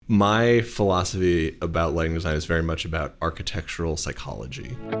My philosophy about lighting design is very much about architectural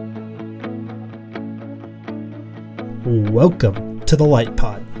psychology. Welcome to the Light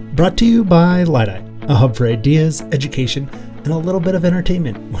Pod, brought to you by Light-Eye, a hub for ideas, education, and a little bit of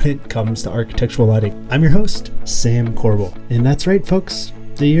entertainment when it comes to architectural lighting. I'm your host, Sam Corbel, and that's right, folks,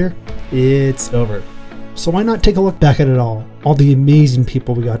 the year, it's over. So why not take a look back at it all the amazing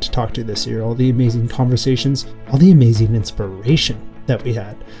people we got to talk to this year, all the amazing conversations, all the amazing inspiration that we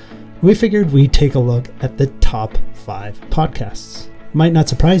had. We figured we'd take a look at the top 5 podcasts. Might not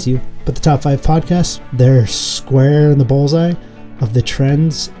surprise you, but the top 5 podcasts, they're square in the bullseye of the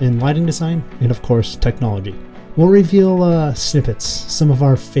trends in lighting design and, of course, technology. We'll reveal snippets, some of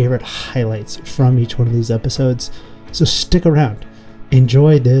our favorite highlights from each one of these episodes, so stick around.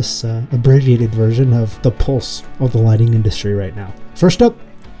 Enjoy this abbreviated version of the pulse of the lighting industry right now. First up,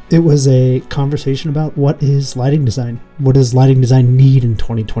 it was a conversation about what is lighting design? What does lighting design need in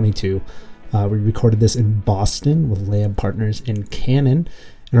 2022? We recorded this in Boston with Lamb Partners and Canon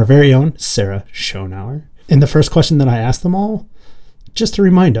and our very own Sarah Schonauer. And the first question that I asked them all, just to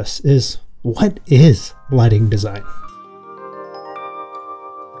remind us, is what is lighting design?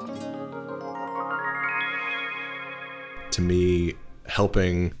 To me,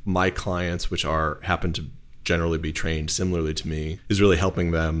 helping my clients, which happen to generally be trained similarly to me, is really helping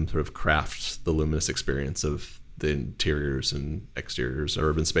them sort of craft the luminous experience of the interiors and exteriors,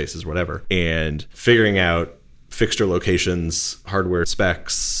 urban spaces, whatever, and figuring out fixture locations, hardware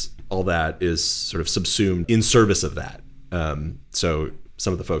specs, all that is sort of subsumed in service of that. So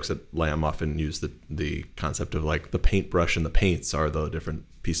some of the folks at Lamb often use the concept of like the paintbrush and the paints are the different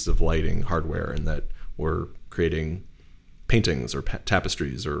pieces of lighting hardware, and that we're creating paintings or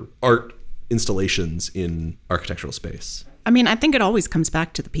tapestries or art installations in architectural space. I mean, I think it always comes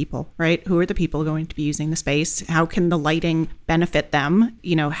back to the people, right? Who are the people going to be using the space? How can the lighting benefit them?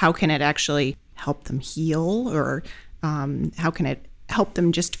 You know, how can it actually help them heal, or how can it help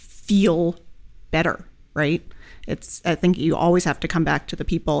them just feel better, right? I think you always have to come back to the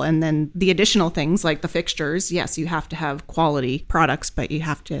people, and then the additional things like the fixtures. Yes, you have to have quality products, but you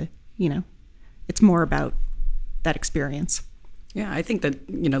have to, it's more about that experience. Yeah, I think that,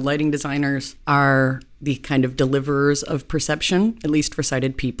 lighting designers are the kind of deliverers of perception, at least for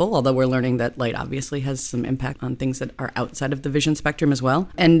sighted people, although we're learning that light obviously has some impact on things that are outside of the vision spectrum as well.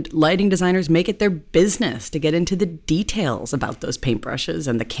 And lighting designers make it their business to get into the details about those paintbrushes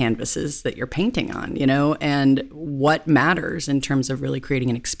and the canvases that you're painting on, and what matters in terms of really creating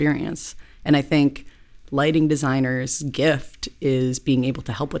an experience. And I think lighting designers' gift is being able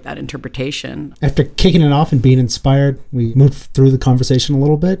to help with that interpretation. After kicking it off and being inspired, we moved through the conversation a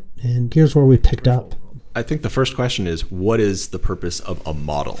little bit, and here's where we picked up. I think the first question is, what is the purpose of a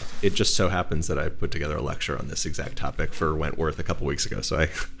model? It just so happens that I put together a lecture on this exact topic for Wentworth a couple weeks ago, so I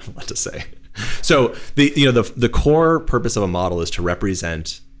have a lot to say. So the core purpose of a model is to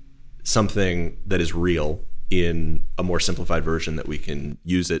represent something that is real in a more simplified version that we can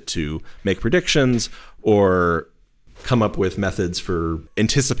use it to make predictions or come up with methods for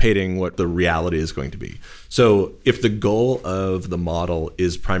anticipating what the reality is going to be. So if the goal of the model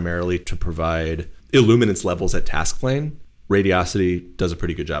is primarily to provide illuminance levels at task plane, Radiosity does a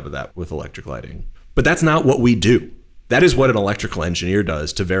pretty good job of that with electric lighting. But that's not what we do. That is what an electrical engineer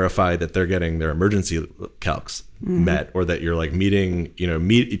does to verify that they're getting their emergency calcs met, or that you're like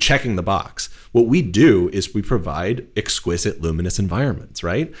checking the box. What we do is we provide exquisite luminous environments,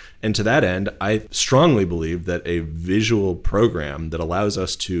 right? And to that end, I strongly believe that a visual program that allows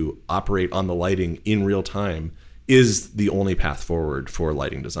us to operate on the lighting in real time is the only path forward for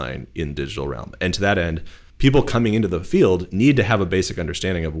lighting design in digital realm. And to that end, people coming into the field need to have a basic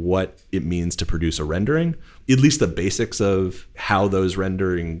understanding of what it means to produce a rendering, at least the basics of how those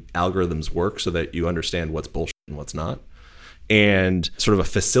rendering algorithms work so that you understand what's bullshit and what's not. And sort of a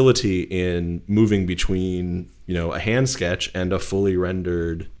facility in moving between, a hand sketch and a fully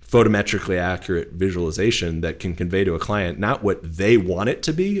rendered, photometrically accurate visualization that can convey to a client not what they want it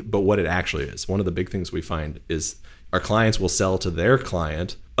to be, but what it actually is. One of the big things we find is our clients will sell to their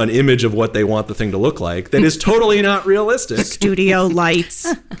client an image of what they want the thing to look like that is totally not realistic. Studio lights.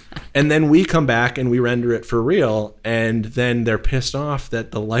 And then we come back and we render it for real, and then they're pissed off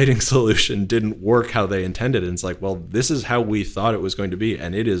that the lighting solution didn't work how they intended. And it's like, well, this is how we thought it was going to be,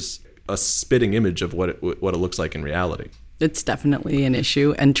 and it is a spitting image of what it looks like in reality. It's definitely an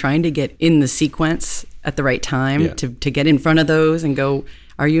issue, and trying to get in the sequence at the right time to get in front of those and go,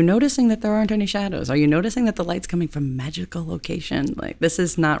 are you noticing that there aren't any shadows? Are you noticing that the light's coming from a magical location? Like, this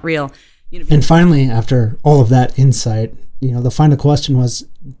is not real. And finally, after all of that insight, the final question was,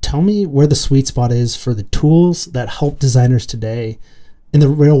 tell me where the sweet spot is for the tools that help designers today in the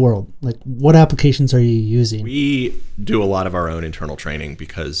real world? Like, what applications are you using? We do a lot of our own internal training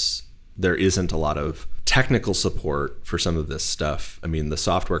because there isn't a lot of technical support for some of this stuff. I mean, the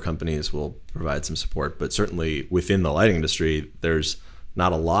software companies will provide some support, but certainly within the lighting industry, there's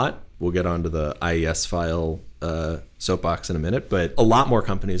not a lot. We'll get onto the IES file soapbox in a minute, but a lot more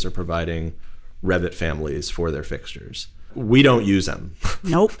companies are providing Revit families for their fixtures. We don't use them.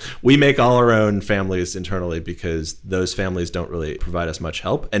 Nope. We make all our own families internally because those families don't really provide us much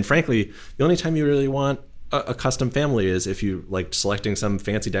help. And frankly, the only time you really want a custom family is if you like selecting some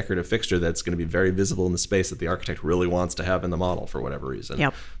fancy decorative fixture that's going to be very visible in the space that the architect really wants to have in the model for whatever reason.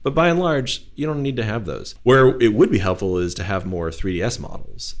 Yep. But by and large, you don't need to have those. Where it would be helpful is to have more 3ds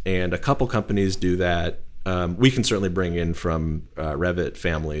models. And a couple companies do that. We can certainly bring in from Revit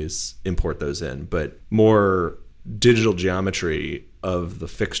families, import those in, but more digital geometry of the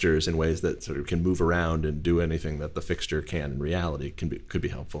fixtures in ways that sort of can move around and do anything that the fixture can in reality could be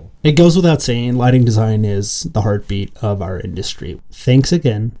helpful. It goes without saying, lighting design is the heartbeat of our industry. Thanks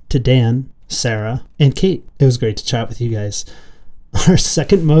again to Dan, Sarah, and Kate. It was great to chat with you guys. Our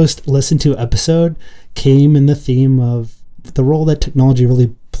second most listened to episode came in the theme of the role that technology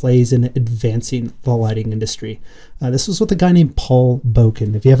really plays in advancing the lighting industry. This was with a guy named Paul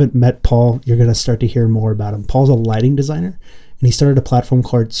Boken. If you haven't met Paul, you're going to start to hear more about him. Paul's a lighting designer, and he started a platform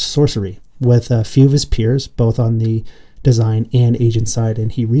called Sorcery with a few of his peers, both on the design and agent side.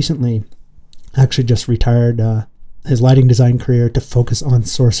 And he recently actually just retired his lighting design career to focus on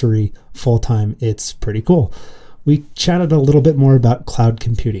Sorcery full-time. It's pretty cool. We chatted a little bit more about cloud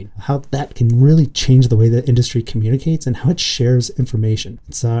computing, how that can really change the way the industry communicates and how it shares information.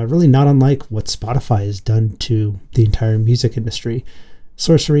 It's really not unlike what Spotify has done to the entire music industry.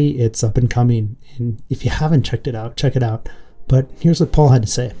 Sorcery, it's up and coming, and if you haven't checked it out, check it out. But here's what Paul had to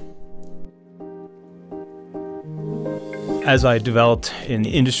say. As I developed in the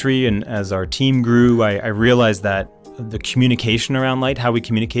industry and as our team grew, I realized that the communication around light, how we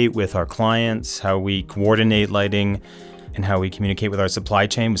communicate with our clients, how we coordinate lighting, and how we communicate with our supply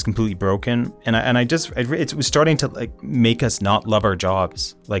chain was completely broken. And it was starting to like make us not love our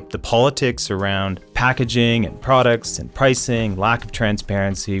jobs. Like the politics around packaging and products and pricing, lack of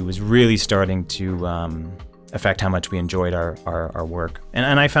transparency was really starting to affect how much we enjoyed our work.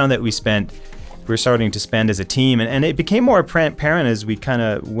 And I found that we were starting to spend as a team, and it became more apparent as we kind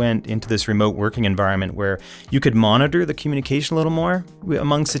of went into this remote working environment where you could monitor the communication a little more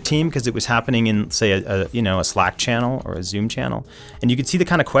amongst the team because it was happening in, say, a Slack channel or a Zoom channel, and you could see the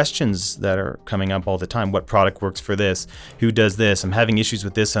kind of questions that are coming up all the time. What product works for this? Who does this? I'm having issues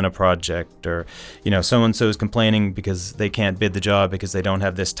with this on a project, or so and so is complaining because they can't bid the job because they don't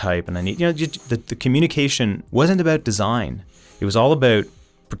have this type, and I need the communication wasn't about design. It was all about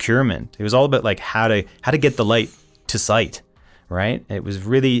procurement. It was all about like how to get the light to site, right? It was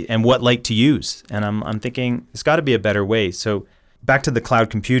really, and what light to use. And I'm thinking there's got to be a better way. So back to the cloud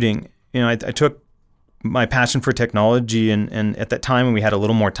computing, I took my passion for technology and at that time when we had a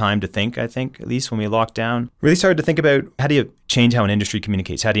little more time to think, I think, at least when we locked down, really started to think about how do you change how an industry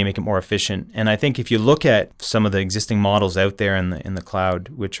communicates? How do you make it more efficient? And I think if you look at some of the existing models out there in the cloud,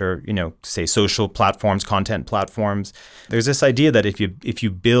 which are, say social platforms, content platforms, there's this idea that if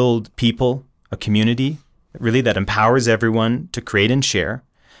you build people, a community, really that empowers everyone to create and share,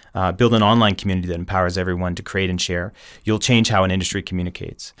 build an online community that empowers everyone to create and share, you'll change how an industry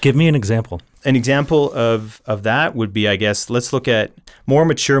communicates. Give me an example. An example of that would be, I guess, let's look at more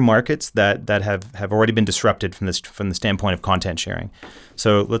mature markets that have already been disrupted from the standpoint of content sharing.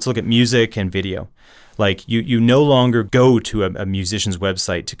 So let's look at music and video. Like you no longer go to a musician's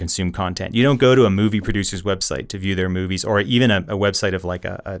website to consume content. You don't go to a movie producer's website to view their movies, or even a website of like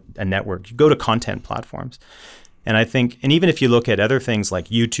a network. You go to content platforms. And I think, and even if you look at other things like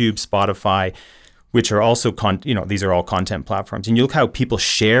YouTube, Spotify, which are also, these are all content platforms, and you look how people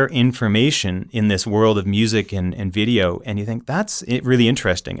share information in this world of music and video, and you think that's really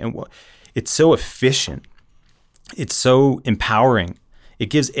interesting. And it's so efficient. It's so empowering.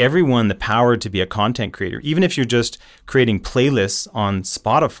 It gives everyone the power to be a content creator. Even if you're just creating playlists on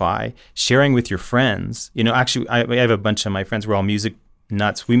Spotify, sharing with your friends. Actually, I have a bunch of my friends, we're all music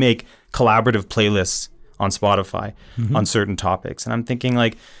nuts. We make collaborative playlists on Spotify on certain topics. And I'm thinking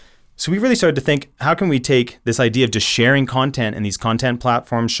so we really started to think, how can we take this idea of just sharing content in these content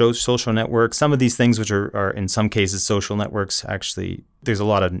platforms, social networks, some of these things which are in some cases social networks, actually, there's a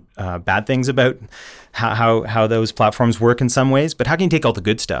lot of bad things about how those platforms work in some ways, but how can you take all the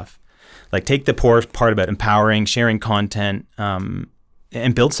good stuff? Like take the poor part about empowering, sharing content,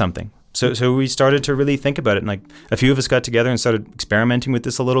 and build something. So we started to really think about it, and like a few of us got together and started experimenting with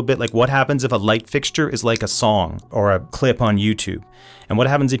this a little bit. Like, what happens if a light fixture is like a song or a clip on YouTube? And what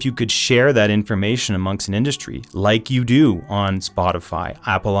happens if you could share that information amongst an industry like you do on Spotify,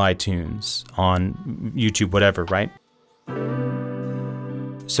 Apple iTunes, on YouTube, whatever, right?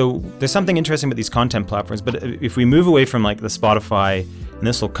 So there's something interesting about these content platforms, but if we move away from like the Spotify, and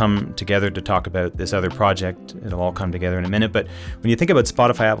this will come together to talk about this other project, it'll all come together in a minute, but when you think about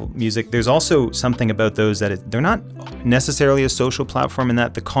Spotify, Apple Music, there's also something about those that they're not necessarily a social platform in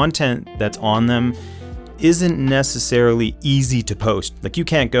that the content that's on them isn't necessarily easy to post. Like, you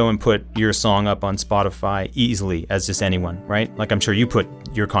can't go and put your song up on Spotify easily as just anyone, right? Like, I'm sure you put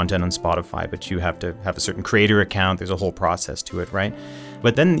your content on Spotify, but you have to have a certain creator account. There's a whole process to it, right?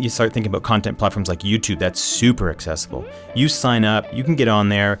 But then you start thinking about content platforms like YouTube that's super accessible. You sign up, you can get on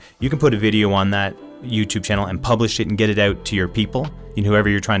there, you can put a video on that YouTube channel and publish it and get it out to your people, whoever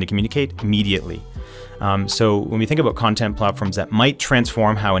you're trying to communicate, immediately. So when we think about content platforms that might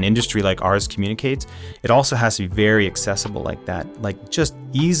transform how an industry like ours communicates, it also has to be very accessible like that. Like, just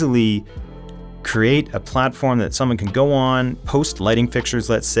easily create a platform that someone can go on, post lighting fixtures,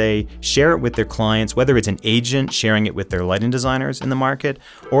 let's say, share it with their clients, whether it's an agent sharing it with their lighting designers in the market,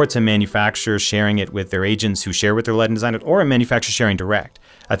 or it's a manufacturer sharing it with their agents who share with their lighting designers, or a manufacturer sharing direct.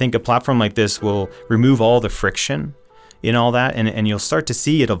 I think a platform like this will remove all the friction in all that, and you'll start to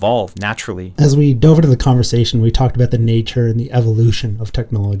see it evolve naturally. As we dove into the conversation, we talked about the nature and the evolution of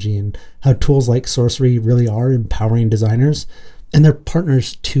technology and how tools like Sourcery really are empowering designers and their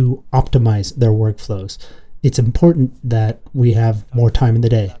partners to optimize their workflows. It's important that we have more time in the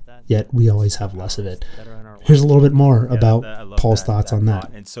day, yet we always have less of it. Here's a little bit more about Paul's thoughts on that.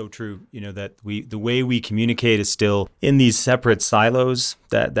 It's so true, that the way we communicate is still in these separate silos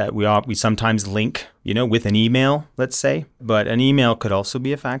that we sometimes link, with an email, let's say. But an email could also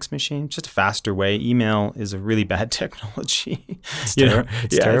be a fax machine, just a faster way. Email is a really bad technology. It's terrible.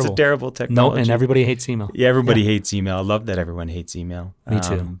 It's a terrible technology. No, and everybody hates email. Yeah, everybody hates email. I love that everyone hates email. Me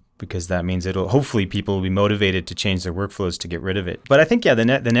too. Because that means hopefully people will be motivated to change their workflows to get rid of it. But I think,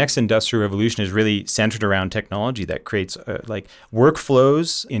 the next industrial revolution is really centered around technology that creates like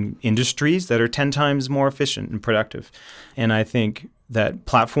workflows in industries that are 10 times more efficient and productive. And I think that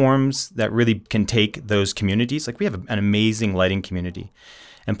platforms that really can take those communities, like we have an amazing lighting community,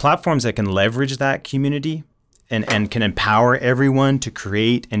 and platforms that can leverage that community and can empower everyone to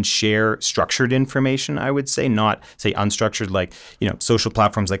create and share structured information, I would say, not say unstructured, like, social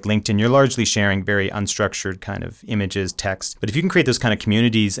platforms like LinkedIn. You're largely sharing very unstructured kind of images, text. But if you can create those kind of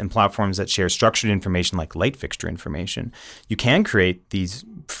communities and platforms that share structured information like light fixture information, you can create these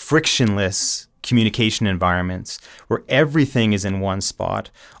frictionless communication environments where everything is in one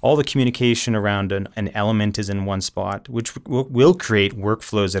spot. All the communication around an element is in one spot, which will create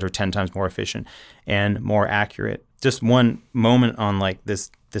workflows that are 10 times more efficient and more accurate. Just one moment on like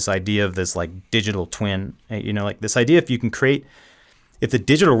this idea of this like digital twin, like this idea if the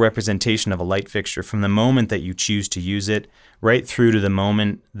digital representation of a light fixture from the moment that you choose to use it right through to the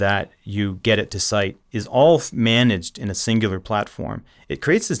moment that you get it to site is all managed in a singular platform, it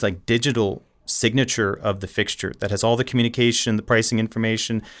creates this like digital signature of the fixture that has all the communication, the pricing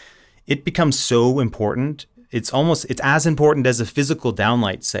information. It becomes so important. It's as important as a physical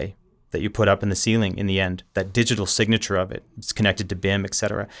downlight, say, that you put up in the ceiling in the end, that digital signature of it. It's connected to BIM,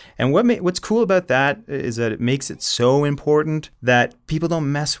 etc. And what's cool about that is that it makes it so important that people don't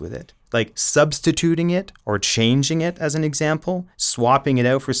mess with it. Like substituting it or changing it, as an example, swapping it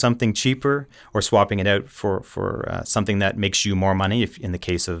out for something cheaper, or swapping it out for something that makes you more money, if in the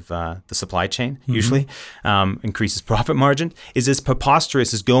case of the supply chain, usually, increases profit margin, is as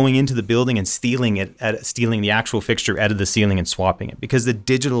preposterous as going into the building and stealing the actual fixture out of the ceiling and swapping it, because the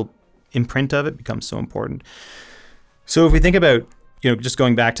digital imprint of it becomes so important. So if we think about, just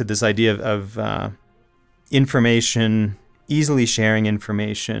going back to this idea of information, easily sharing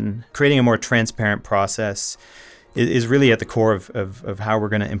information, creating a more transparent process is really at the core of how we're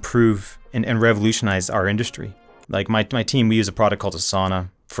going to improve and revolutionize our industry. Like my team, we use a product called Asana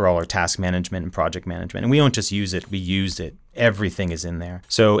for all our task management and project management. And we don't just use it, we use it. Everything is in there.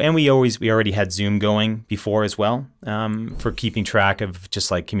 So, and we already had Zoom going before as well, for keeping track of just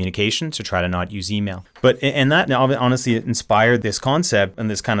like communication, to try to not use email. And that honestly inspired this concept and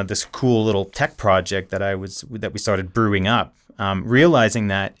this cool little tech project that we started brewing up. Realizing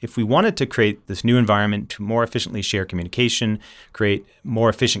that if we wanted to create this new environment to more efficiently share communication, create more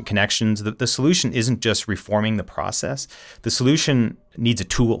efficient connections, the solution isn't just reforming the process. The solution needs a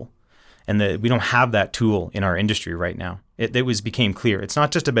tool. And we don't have that tool in our industry right now. It became clear. It's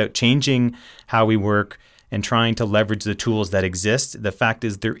not just about changing how we work and trying to leverage the tools that exist. The fact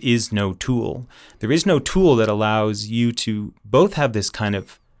is there is no tool. There is no tool that allows you to both have this kind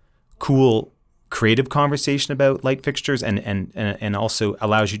of cool creative conversation about light fixtures and also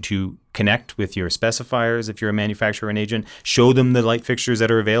allows you to connect with your specifiers if you're a manufacturer and agent, show them the light fixtures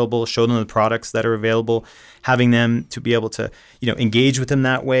that are available, show them the products that are available, having them to be able to, engage with them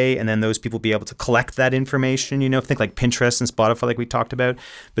that way, and then those people be able to collect that information, think like Pinterest and Spotify like we talked about.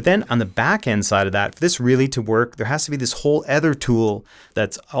 But then on the back end side of that, for this really to work, there has to be this whole other tool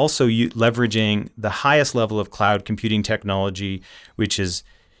that's also leveraging the highest level of cloud computing technology, which is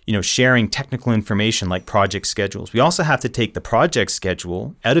sharing technical information like project schedules. We also have to take the project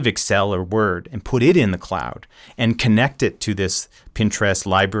schedule out of Excel or Word and put it in the cloud and connect it to this Pinterest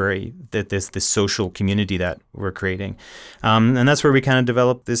library, that this social community that we're creating. And that's where we kind of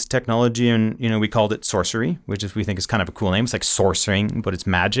developed this technology, and we called it Sorcery, which we think is kind of a cool name. It's like sorcering, but it's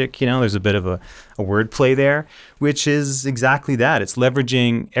magic. There's a bit of a word play there, which is exactly that. It's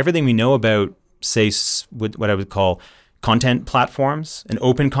leveraging everything we know about, say, what I would call content platforms and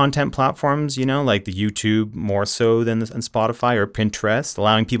open content platforms, like the YouTube more so than Spotify or Pinterest,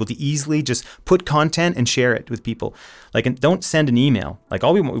 allowing people to easily just put content and share it with people. And don't send an email.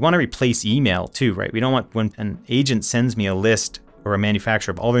 We want to replace email too, right? We don't want when an agent sends me a list or a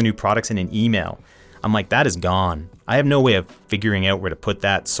manufacturer of all their new products in an email. I'm like, that is gone. I have no way of figuring out where to put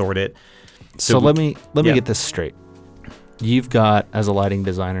that, sort it. So let me get this straight. You've got, as a lighting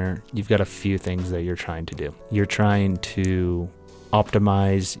designer, you've got a few things that you're trying to do. You're trying to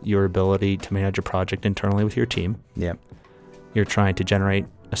optimize your ability to manage a project internally with your team. Yep. You're trying to generate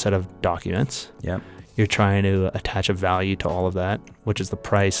a set of documents. Yep. You're trying to attach a value to all of that, which is the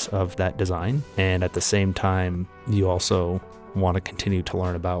price of that design. And at the same time, you also want to continue to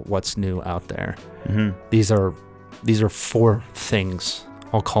learn about what's new out there. Mm-hmm. These are 4 things.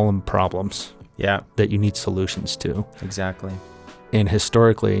 I'll call them problems. Yeah. That you need solutions to. Exactly. And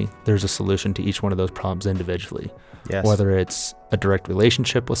historically, there's a solution to each one of those problems individually. Yes. Whether it's a direct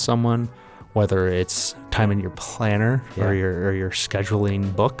relationship with someone, whether it's time in your planner or your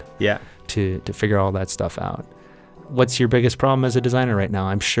scheduling book to figure all that stuff out. What's your biggest problem as a designer right now?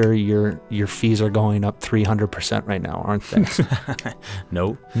 I'm sure your fees are going up 300% right now, aren't they?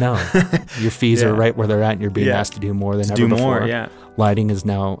 No. Your fees are right where they're at, and you're being asked to do more than ever before. Lighting is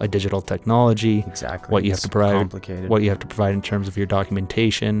now a digital technology. Exactly. What you have to provide, complicated. What you have to provide in terms of your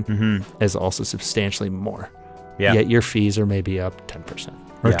documentation is also substantially more. Yeah. Yet your fees are maybe up 10%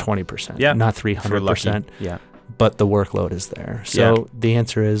 or 20%, not 300%. Yeah. But the workload is there. So the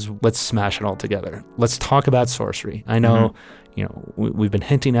answer is, let's smash it all together. Let's talk about Sorcery. I know, we've been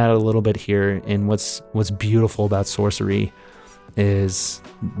hinting at it a little bit here. And what's beautiful about Sorcery is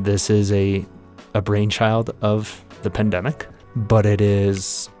this is a brainchild of the pandemic, but it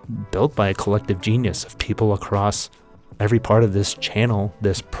is built by a collective genius of people across every part of this channel,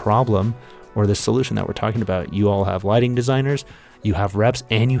 this problem, or this solution that we're talking about. You all have lighting designers, you have reps,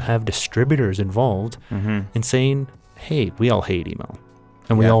 and you have distributors involved in saying, hey, we all hate email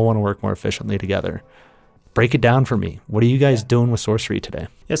and we all want to work more efficiently together. Break it down for me. What are you guys doing with Sorcery today?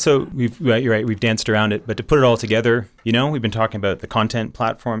 Yeah, so you're right, we've danced around it, but to put it all together, we've been talking about the content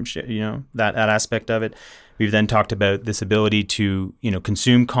platform, that aspect of it. We've then talked about this ability to,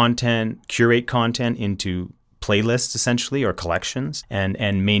 consume content, curate content into playlists essentially, or collections,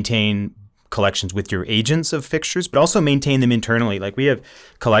 and maintain collections with your agents of fixtures, but also maintain them internally. Like we have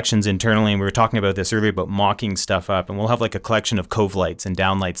collections internally, and we were talking about this earlier about mocking stuff up, and we'll have like a collection of cove lights and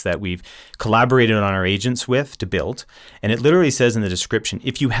downlights that we've collaborated on our agents with to build. And it literally says in the description,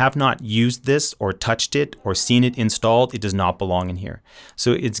 if you have not used this or touched it or seen it installed, it does not belong in here.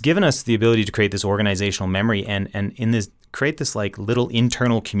 So it's given us the ability to create this organizational memory and in this create this like little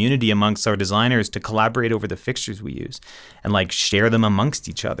internal community amongst our designers to collaborate over the fixtures we use and like share them amongst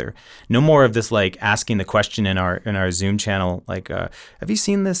each other. No more of this like asking the question in our Zoom channel, like, have you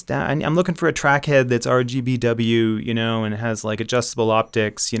seen this? I'm looking for a track head that's RGBW, and has like adjustable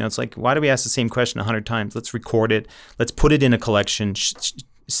optics. It's like, why do we ask the same question 100 times? Let's record it. Let's put it in a collection,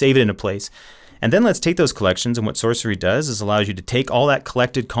 save it in a place. And then let's take those collections, and what Sorcery does is allows you to take all that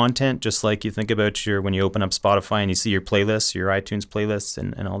collected content, just like you think about when you open up Spotify and you see your playlists, your iTunes playlists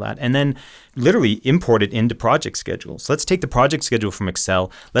and all that, and then literally import it into project schedules. Let's take the project schedule from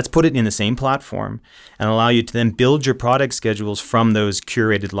Excel, let's put it in the same platform and allow you to then build your product schedules from those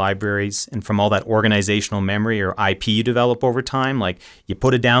curated libraries and from all that organizational memory or IP you develop over time. Like you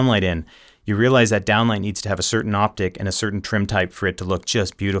put a downlight in, you realize that downlight needs to have a certain optic and a certain trim type for it to look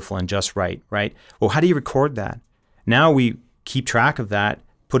just beautiful and just right? Well, how do you record that? Now we keep track of that,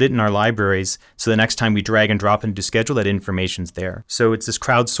 put it in our libraries, so the next time we drag and drop into schedule, that information's there. So it's this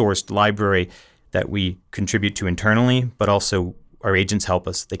crowdsourced library that we contribute to internally, but also our agents help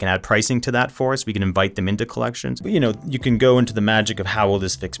us. They can add pricing to that for us. We can invite them into collections. You know, you can go into the magic of how will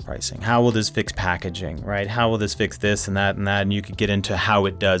this fix pricing? How will this fix packaging, right? How will this fix this and that and that? And you could get into how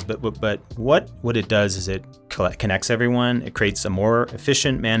it does. But what it does is it connects everyone. It creates a more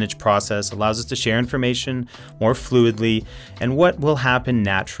efficient managed process, allows us to share information more fluidly. And what will happen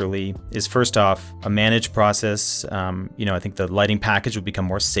naturally is, first off, a managed process. I think the lighting package will become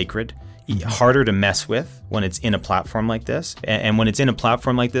more sacred, harder to mess with when it's in a platform like this. And when it's in a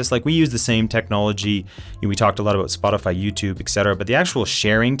platform like this, like we use the same technology. We talked a lot about Spotify, YouTube, etc. But the actual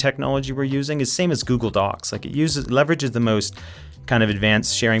sharing technology we're using is same as Google Docs. Like it leverages the most kind of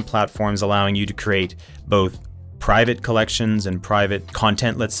advanced sharing platforms, allowing you to create both private collections and private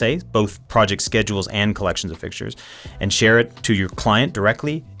content, let's say, both project schedules and collections of fixtures, and share it to your client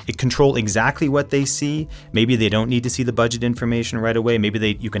directly. It control exactly what they see. Maybe they don't need to see the budget information right away.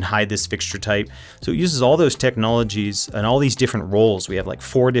 Maybe you can hide this fixture type. So it uses all those technologies and all these different roles. We have like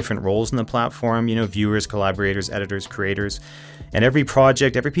 4 different roles in the platform, viewers, collaborators, editors, creators. And every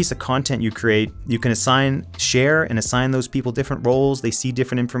project, every piece of content you create, you can share and assign those people different roles. They see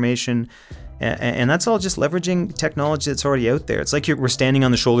different information. And that's all just leveraging technology that's already out there. It's like we're standing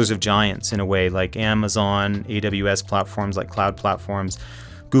on the shoulders of giants in a way, like Amazon, AWS platforms, like cloud platforms,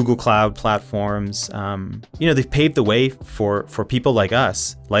 Google Cloud platforms. They've paved the way for people like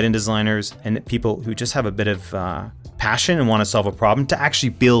us, lighting designers, and people who just have a bit of passion and want to solve a problem to actually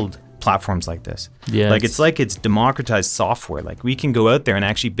build platforms like this. Yeah, it's democratized software. Like we can go out there and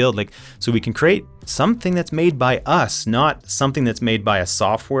actually build, so we can create something that's made by us, not something that's made by a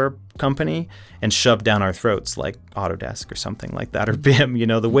software company and shoved down our throats like Autodesk or something like that, or BIM.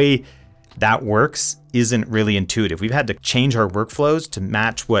 The way that works isn't really intuitive. We've had to change our workflows to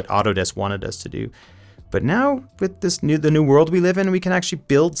match what Autodesk wanted us to do. But now with the new world we live in, we can actually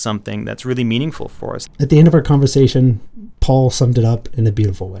build something that's really meaningful for us. At the end of our conversation, Paul summed it up in a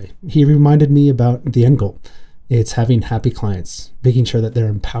beautiful way. He reminded me about the end goal. It's having happy clients, making sure that they're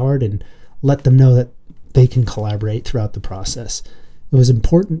empowered and let them know that they can collaborate throughout the process. It was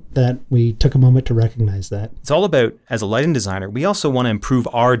important that we took a moment to recognize that. It's all about, as a lighting designer, we also want to improve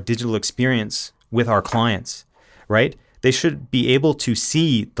our digital experience with our clients, right? They should be able to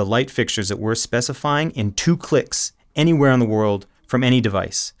see the light fixtures that we're specifying in 2 clicks anywhere in the world from any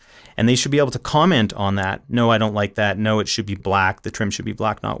device. And they should be able to comment on that. No, I don't like that. No, it should be black. The trim should be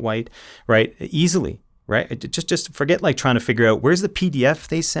black, not white, right? Easily, right? Just forget trying to figure out, where's the PDF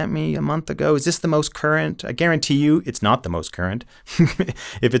they sent me a month ago? Is this the most current? I guarantee you it's not the most current.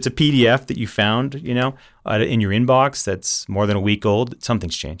 If it's a PDF that you found, in your inbox that's more than a week old,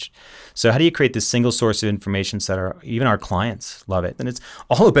 something's changed. So how do you create this single source of information so that even our clients love it? And it's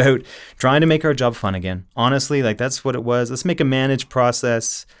all about trying to make our job fun again. Honestly, that's what it was. Let's make a managed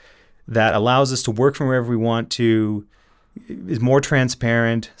process that allows us to work from wherever we want to, is more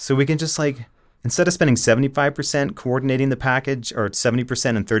transparent, so we can just instead of spending 75% coordinating the package, or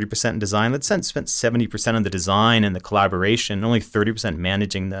 70% and 30% in design, let's spend 70% on the design and the collaboration, and only 30%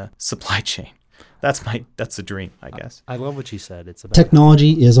 managing the supply chain. That's the dream, I guess. I love what you said. It's about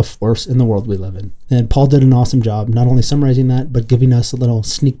technology is a force in the world we live in. And Paul did an awesome job, not only summarizing that, but giving us a little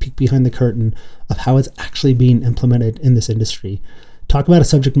sneak peek behind the curtain of how it's actually being implemented in this industry. Talk about a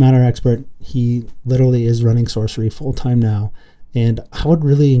subject matter expert. He literally is running Sorcery full-time now. And I would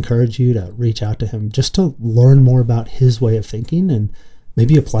really encourage you to reach out to him just to learn more about his way of thinking and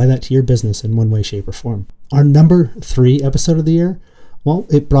maybe apply that to your business in one way, shape, or form. Our number 3 episode of the year, well,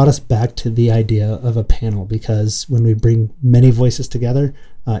 it brought us back to the idea of a panel, because when we bring many voices together,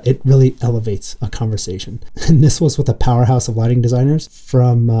 it really elevates a conversation. And this was with a powerhouse of lighting designers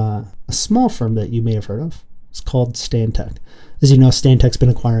from a small firm that you may have heard of. It's called Stantec. As you know, Stantec's been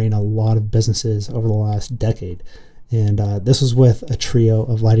acquiring a lot of businesses over the last decade. And this was with a trio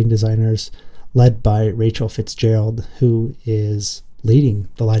of lighting designers led by Rachel Fitzgerald, who is leading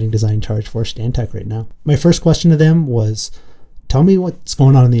the lighting design charge for Stantec right now. My first question to them was, tell me what's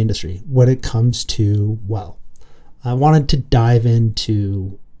going on in the industry when it comes to well. I wanted to dive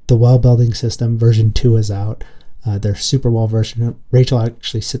into the well building system. Version 2 is out. Their super well version. Rachel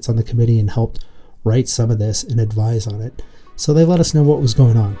actually sits on the committee and helped write some of this and advise on it. So they let us know what was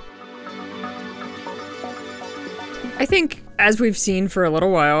going on. I think, as we've seen for a little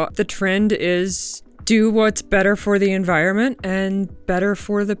while, the trend is do what's better for the environment and better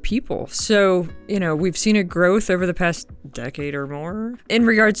for the people. So, we've seen a growth over the past decade or more in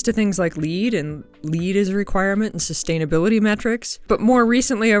regards to things like LEED, and LEED is a requirement, and sustainability metrics. But more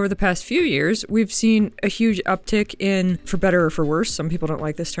recently, over the past few years, we've seen a huge uptick in, for better or for worse, some people don't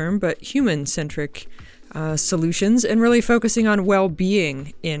like this term, but human-centric solutions and really focusing on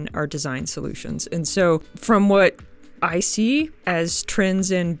well-being in our design solutions. And so from what I see as trends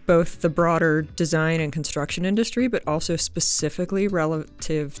in both the broader design and construction industry, but also specifically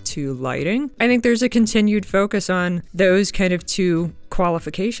relative to lighting, I think there's a continued focus on those kind of two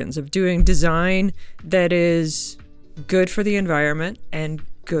qualifications of doing design that is good for the environment and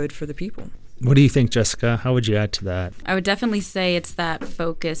good for the people. What do you think, Jessica? How would you add to that? I would definitely say it's that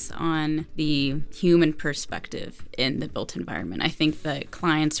focus on the human perspective in the built environment. I think that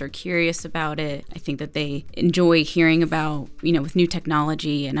clients are curious about it. I think that they enjoy hearing about, with new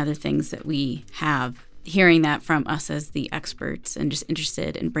technology and other things that we have, hearing that from us as the experts and just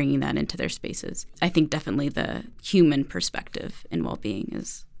interested in bringing that into their spaces. I think definitely the human perspective in well-being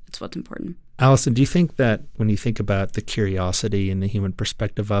it's what's important. Allison, do you think that when you think about the curiosity and the human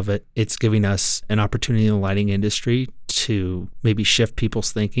perspective of it, it's giving us an opportunity in the lighting industry to maybe shift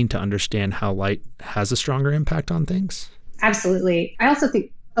people's thinking to understand how light has a stronger impact on things? Absolutely. I also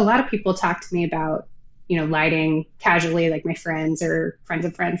think a lot of people talk to me about, lighting casually, like my friends or friends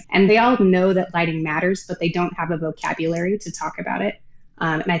of friends, and they all know that lighting matters, but they don't have a vocabulary to talk about it.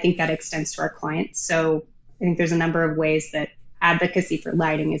 And I think that extends to our clients. So I think there's a number of ways that advocacy for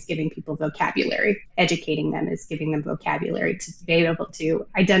lighting is giving people vocabulary. Educating them is giving them vocabulary to be able to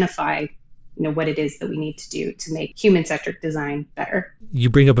identify, what it is that we need to do to make human-centric design better. You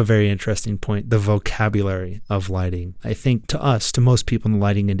bring up a very interesting point, the vocabulary of lighting. I think to most people in the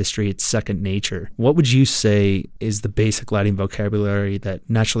lighting industry, it's second nature. What would you say is the basic lighting vocabulary that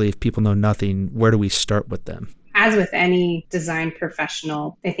naturally, if people know nothing, where do we start with them? As with any design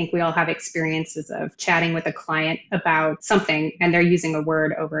professional, I think we all have experiences of chatting with a client about something and they're using a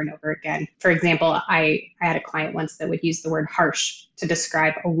word over and over again. For example, I had a client once that would use the word harsh to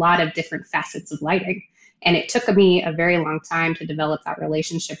describe a lot of different facets of lighting. And it took me a very long time to develop that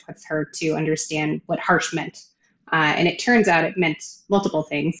relationship with her to understand what harsh meant. And it turns out it meant multiple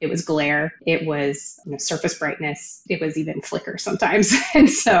things. It was glare, it was surface brightness, it was even flicker sometimes. And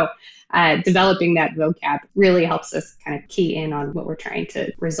so developing that vocab really helps us kind of key in on what we're trying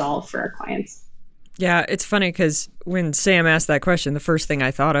to resolve for our clients. Yeah, it's funny because when Sam asked that question, the first thing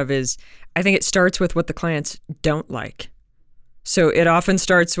I thought of is I think it starts with what the clients don't like. So it often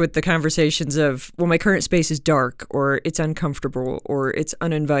starts with the conversations of, well, my current space is dark, or it's uncomfortable, or it's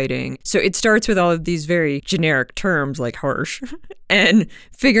uninviting. So it starts with all of these very generic terms like harsh and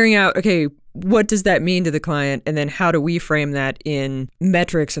figuring out, okay, what does that mean to the client? And then how do we frame that in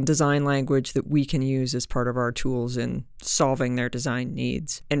metrics and design language that we can use as part of our tools in solving their design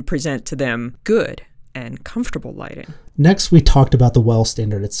needs and present to them good and comfortable lighting. Next, we talked about the WELL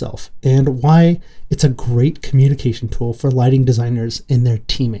standard itself and why it's a great communication tool for lighting designers and their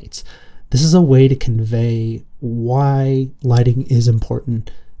teammates. This is a way to convey why lighting is important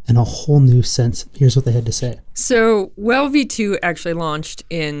in a whole new sense. Here's what they had to say. So WELL V2 actually launched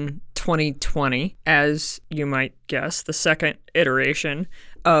in 2020, as you might guess, the second iteration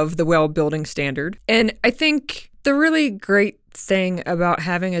of the WELL building standard. And I think the really great thing about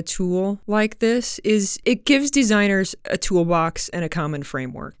having a tool like this is it gives designers a toolbox and a common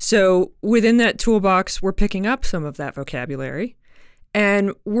framework. So within that toolbox, we're picking up some of that vocabulary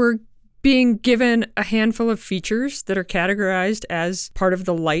and we're being given a handful of features that are categorized as part of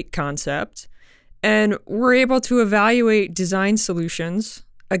the light concept. And we're able to evaluate design solutions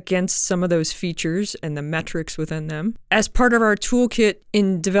against some of those features and the metrics within them as part of our toolkit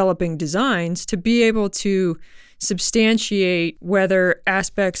in developing designs to be able to substantiate whether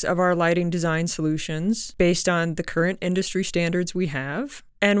aspects of our lighting design solutions based on the current industry standards we have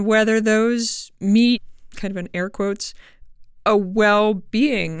and whether those meet, kind of in air quotes, a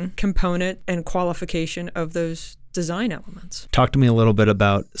well-being component and qualification of those design elements. Talk to me a little bit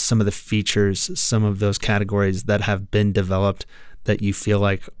about some of the features, some of those categories that have been developed that you feel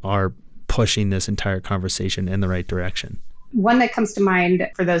like are pushing this entire conversation in the right direction. One that comes to mind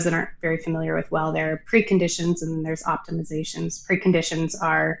for those that aren't very familiar with WELL, there are preconditions and then there's optimizations. Preconditions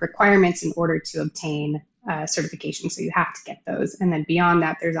are requirements in order to obtain certification, so you have to get those. And then beyond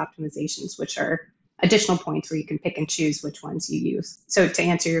that, there's optimizations, which are additional points where you can pick and choose which ones you use. So to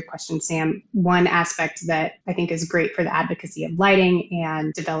answer your question, Sam, one aspect that I think is great for the advocacy of lighting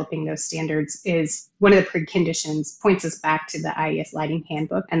and developing those standards is one of the preconditions points us back to the IES Lighting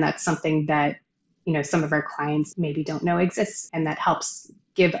Handbook. And that's something that some of our clients maybe don't know exists, and that helps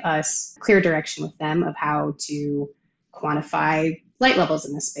give us clear direction with them of how to quantify light levels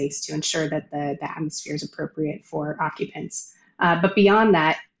in the space to ensure that the atmosphere is appropriate for occupants. But beyond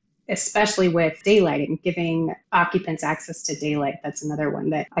that, especially with daylighting, giving occupants access to daylight. That's another one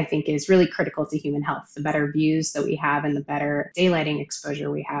that I think is really critical to human health. The better views that we have and the better daylighting exposure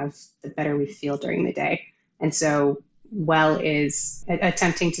we have, the better we feel during the day. And so WELL is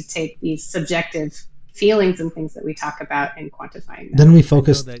attempting to take these subjective feelings and things that we talk about and quantifying them. Then we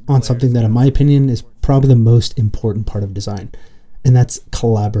focused on something that, in my opinion, is probably the most important part of design, and that's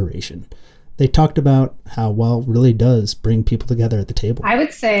collaboration. They talked about how WELL really does bring people together at the table. I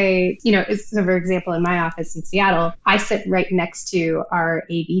would say, so for example, in my office in Seattle, I sit right next to our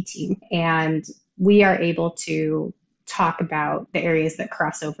AV team, and we are able to talk about the areas that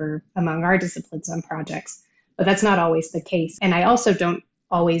cross over among our disciplines on projects. But that's not always the case. And I also don't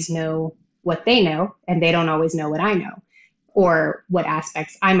always know what they know, and they don't always know what I know, or what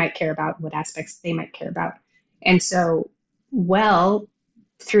aspects I might care about, what aspects they might care about. And so WELL,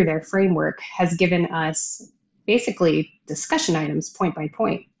 through their framework, has given us basically discussion items point by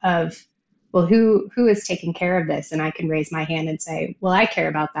point of, well, who is taking care of this? And I can raise my hand and say, well, I care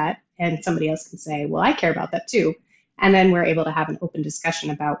about that. And somebody else can say, well, I care about that too. And then we're able to have an open discussion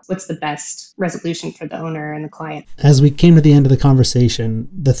about what's the best resolution for the owner and the client. As we came to the end of the conversation,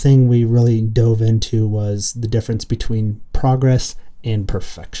 the thing we really dove into was the difference between progress and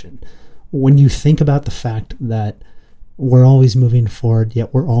perfection. When you think about the fact that we're always moving forward,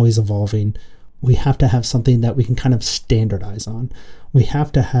 yet we're always evolving, we have to have something that we can kind of standardize on. We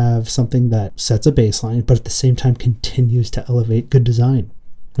have to have something that sets a baseline, but at the same time continues to elevate good design.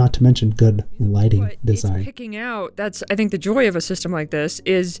 Not to mention good lighting design. It's picking out, that's, I think the joy of a system like this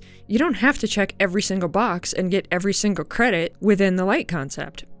is you don't have to check every single box and get every single credit within the light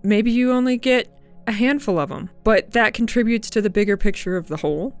concept. Maybe you only get a handful of them, but that contributes to the bigger picture of the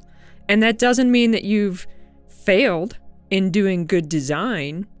whole. And that doesn't mean that you've failed in doing good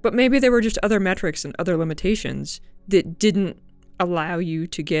design, but maybe there were just other metrics and other limitations that didn't allow you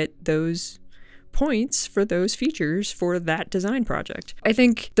to get those points for those features for that design project. I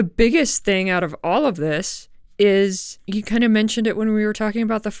think the biggest thing out of all of this is, you kind of mentioned it when we were talking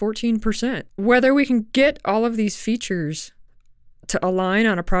about the 14%. Whether we can get all of these features to align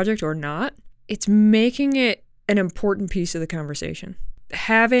on a project or not, it's making it an important piece of the conversation.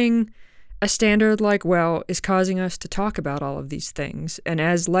 Having a standard like WELL is causing us to talk about all of these things. And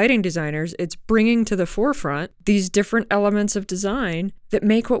as lighting designers, it's bringing to the forefront these different elements of design that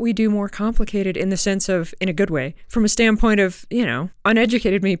make what we do more complicated, in the sense of, in a good way. From a standpoint of,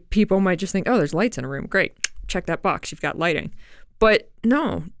 uneducated people might just think, oh, there's lights in a room. Great. Check that box. You've got lighting. But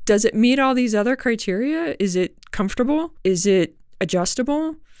no, does it meet all these other criteria? Is it comfortable? Is it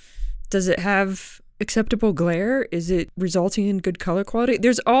adjustable? Does it have acceptable glare? Is it resulting in good color quality?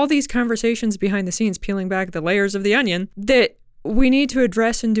 There's all these conversations behind the scenes, peeling back the layers of the onion, that we need to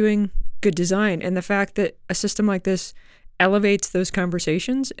address in doing good design. And the fact that a system like this elevates those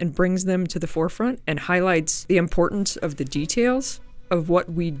conversations and brings them to the forefront and highlights the importance of the details of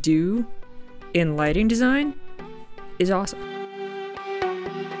what we do in lighting design is awesome.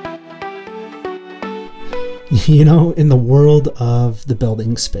 In the world of the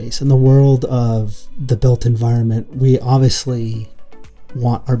building space, in the world of the built environment, we obviously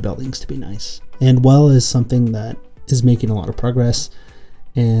want our buildings to be nice. And WELL is something that is making a lot of progress.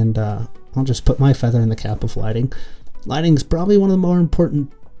 And I'll just put my feather in the cap of lighting. Lighting is probably one of the more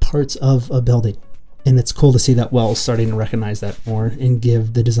important parts of a building. And it's cool to see that WELL is starting to recognize that more and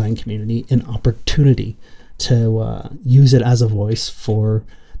give the design community an opportunity to use it as a voice for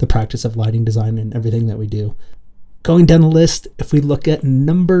the practice of lighting design and everything that we do. Going down the list, if we look at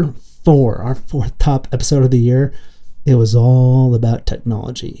number 4, our 4th top episode of the year, it was all about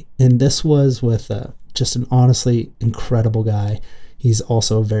technology. And this was with just an honestly incredible guy. He's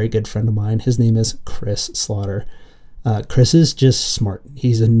also a very good friend of mine. His name is Chris Slaughter. Chris is just smart.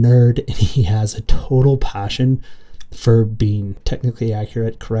 He's a nerd, and he has a total passion for being technically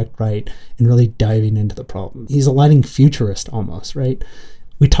accurate, correct, right, and really diving into the problem. He's a lighting futurist almost, right?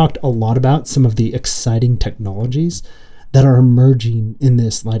 We talked a lot about some of the exciting technologies that are emerging in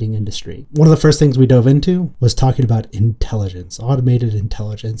this lighting industry. One of the first things we dove into was talking about intelligence, automated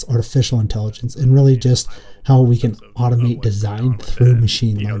intelligence, artificial intelligence, and really just how we can automate design through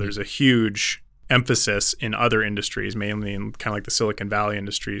machine learning. There's a huge emphasis in other industries, mainly in kind of like the Silicon Valley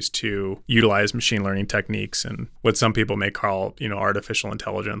industries, to utilize machine learning techniques and what some people may call, artificial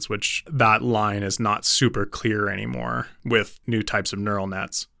intelligence, which that line is not super clear anymore with new types of neural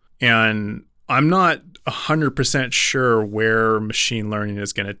nets. And I'm not 100% sure where machine learning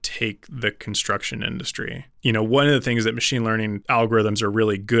is going to take the construction industry. One of the things that machine learning algorithms are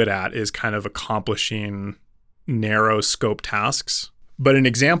really good at is kind of accomplishing narrow scope tasks. But an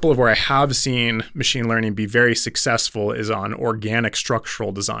example of where I have seen machine learning be very successful is on organic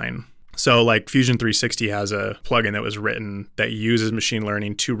structural design. So like Fusion 360 has a plugin that was written that uses machine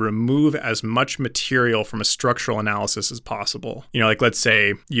learning to remove as much material from a structural analysis as possible. Like let's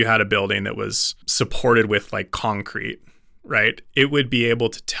say you had a building that was supported with like concrete, right? It would be able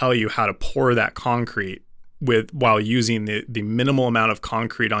to tell you how to pour that concrete while using the minimal amount of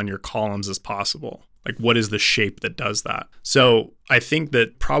concrete on your columns as possible. Like what is the shape that does that? So I think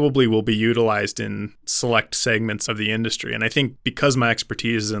that probably will be utilized in select segments of the industry. And I think because my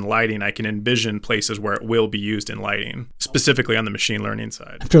expertise is in lighting, I can envision places where it will be used in lighting, specifically on the machine learning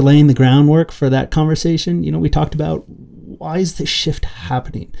side. After laying the groundwork for that conversation, we talked about why is this shift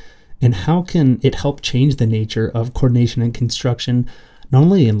happening and how can it help change the nature of coordination and construction, not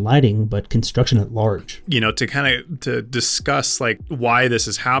only in lighting, but construction at large. To discuss like why this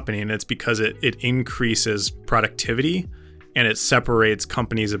is happening, it's because it increases productivity and it separates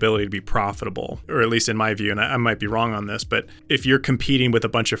companies' ability to be profitable, or at least in my view, and I might be wrong on this, but if you're competing with a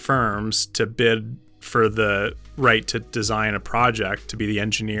bunch of firms to bid for the right to design a project, to be the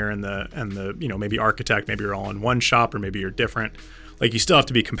engineer and the maybe architect, maybe you're all in one shop or maybe you're different. Like you still have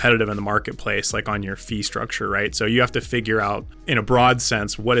to be competitive in the marketplace, like on your fee structure, right? So you have to figure out in a broad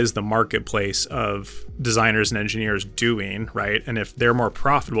sense, what is the marketplace of designers and engineers doing, right? And if they're more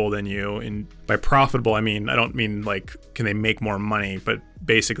profitable than you, and by profitable, I don't mean like, can they make more money, but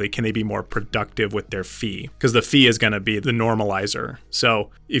basically, can they be more productive with their fee? Because the fee is going to be the normalizer. So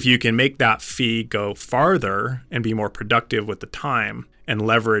if you can make that fee go farther and be more productive with the time, and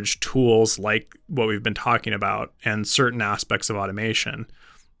leverage tools like what we've been talking about and certain aspects of automation,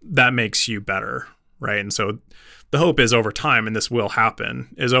 that makes you better, right? And so the hope is over time, and this will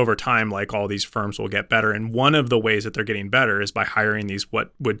happen, is over time, like all these firms will get better. And one of the ways that they're getting better is by hiring these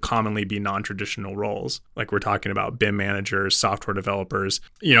what would commonly be non-traditional roles. Like we're talking about BIM managers, software developers.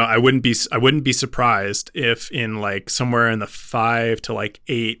 I wouldn't be surprised if in like somewhere in the 5 to like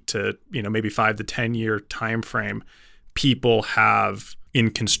 8 to maybe 5 to 10 year time frame, people have in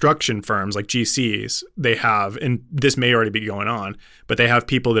construction firms like GCs, they have, and this may already be going on, but they have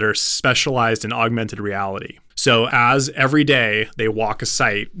people that are specialized in augmented reality. So as every day they walk a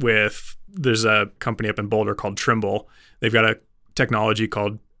site there's a company up in Boulder called Trimble. They've got a technology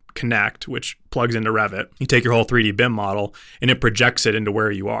called Connect, which plugs into Revit. You take your whole 3D BIM model and it projects it into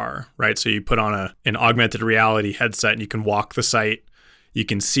where you are, right? So you put on an augmented reality headset and you can walk the site. You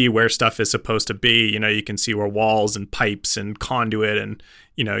can see where stuff is supposed to be. You can see where walls and pipes and conduit and,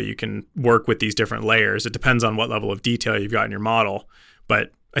 you can work with these different layers. It depends on what level of detail you've got in your model.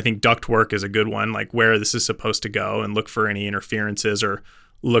 But I think ductwork is a good one, like where this is supposed to go and look for any interferences or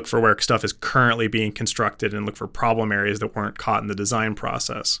look for where stuff is currently being constructed and look for problem areas that weren't caught in the design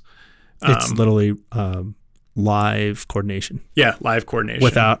process. It's literally live coordination. Yeah, live coordination.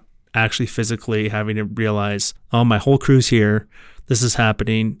 Without actually physically having to realize, oh, my whole crew's here. This is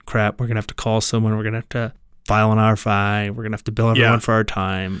happening. Crap, we're going to have to call someone. We're going to have to file an RFI. We're going to have to bill everyone for our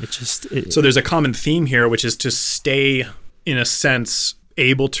time. So there's a common theme here, which is to stay, in a sense,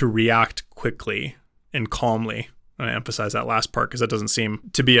 able to react quickly and calmly. And I emphasize that last part because that doesn't seem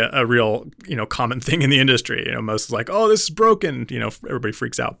to be a real, common thing in the industry. Most is like, oh, this is broken. Everybody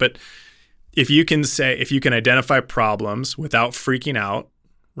freaks out. But if you can identify problems without freaking out,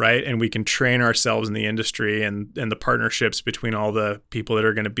 right? And we can train ourselves in the industry and the partnerships between all the people that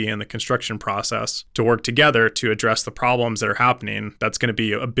are going to be in the construction process to work together to address the problems that are happening. That's going to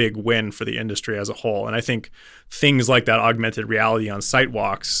be a big win for the industry as a whole. And I think things like that augmented reality on site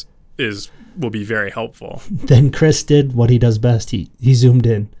walks will be very helpful. Then Chris did what he does best. He zoomed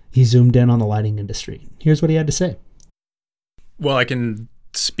in. He zoomed in on the lighting industry. Here's what he had to say. Well, I can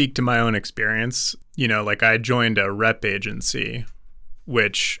speak to my own experience. Like I joined a rep agency,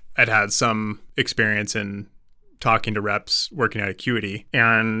 which I'd had some experience in talking to reps working at Acuity,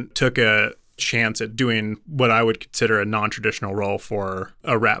 and took a chance at doing what I would consider a non-traditional role for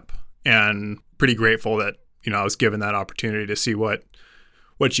a rep, and pretty grateful that, I was given that opportunity to see what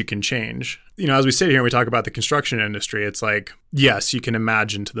you can change. As we sit here and we talk about the construction industry, it's like, yes, you can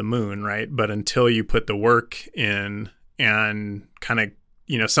imagine to the moon, right? But until you put the work in and kind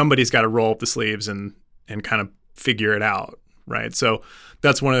of, somebody's got to roll up the sleeves and kind of figure it out. Right. So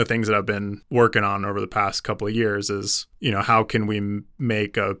that's one of the things that I've been working on over the past couple of years is, how can we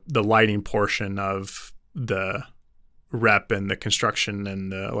make the lighting portion of the rep and the construction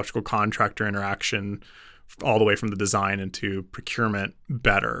and the electrical contractor interaction all the way from the design into procurement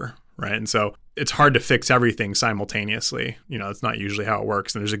better. Right. And so it's hard to fix everything simultaneously. It's not usually how it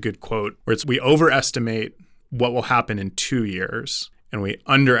works. And there's a good quote where we overestimate what will happen in 2 years and we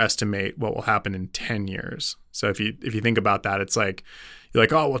underestimate what will happen in 10 years. So if you think about that, it's like, you're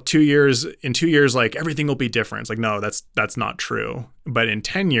like, oh, well, in 2 years, like everything will be different. It's like, no, that's not true. But in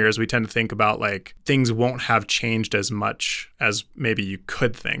 10 years, we tend to think about like things won't have changed as much as maybe you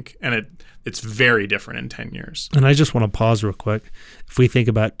could think. And it's very different in 10 years. And I just want to pause real quick. If we think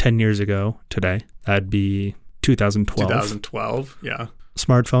about 10 years ago today, that'd be 2012. 2012, yeah.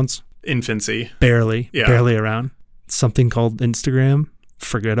 Smartphones. Infancy. Barely around. Something called Instagram,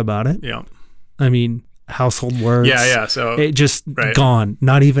 forget about it. Yeah. I mean, household words. Yeah. So it just gone.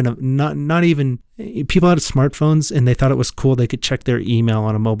 Not even people had smartphones and they thought it was cool. They could check their email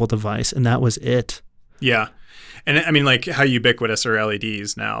on a mobile device, and that was it. Yeah. And I mean, like, how ubiquitous are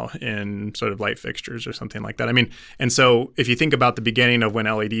LEDs now in sort of light fixtures or something like that? I mean, and so if you think about the beginning of when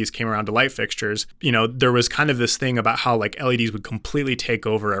LEDs came around to light fixtures, there was kind of this thing about how like LEDs would completely take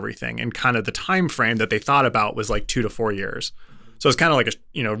over everything, and kind of the time frame that they thought about was like 2 to 4 years. So it's kind of like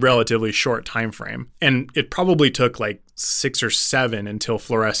a relatively short time frame. And it probably took like 6 or 7 until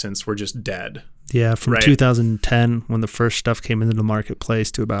fluorescents were just dead. Yeah, from 2010 when the first stuff came into the marketplace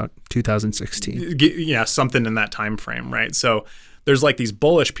to about 2016. Yeah, something in that time frame, right? So there's like these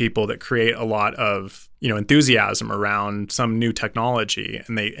bullish people that create a lot of enthusiasm around some new technology,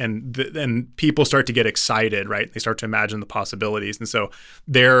 and people start to get excited, right? They start to imagine the possibilities, and so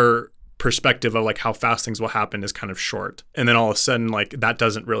their perspective of like how fast things will happen is kind of short. And then all of a sudden, like, that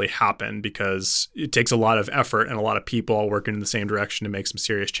doesn't really happen because it takes a lot of effort and a lot of people all working in the same direction to make some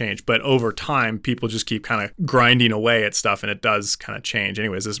serious change. But over time, people just keep kind of grinding away at stuff, and it does kind of change.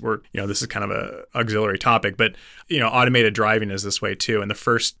 Anyways, this is kind of a auxiliary topic, but automated driving is this way too. And the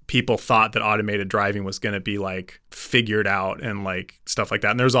first people thought that automated driving was going to be like figured out and like stuff like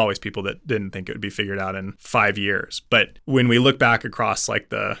that. And there's always people that didn't think it would be figured out in 5 years. But when we look back across like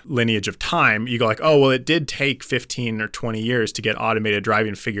the lineage of time, you go like, oh, well, it did take 15 or 20 years to get automated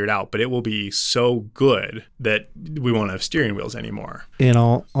driving figured out, but it will be so good that we won't have steering wheels anymore. And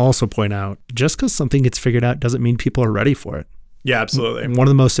I'll also point out, just because something gets figured out doesn't mean people are ready for it. Yeah, absolutely. One of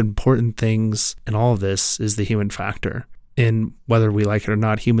the most important things in all of this is the human factor. And whether we like it or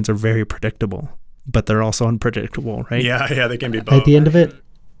not, humans are very predictable, but they're also unpredictable, right? Yeah, they can be both. At the end of it,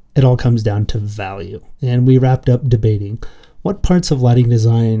 it all comes down to value. And we wrapped up debating what parts of lighting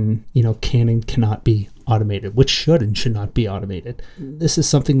design, can and cannot be automated, which should and should not be automated. This is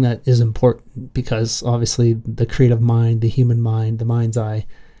something that is important because obviously the creative mind, the human mind, the mind's eye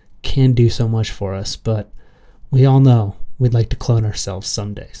can do so much for us, but we all know we'd like to clone ourselves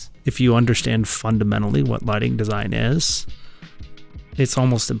some days. If you understand fundamentally what lighting design is, it's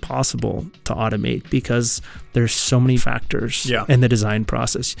almost impossible to automate because there's so many factors in the design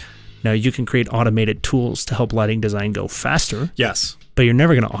process. Now, you can create automated tools to help lighting design go faster. Yes. But you're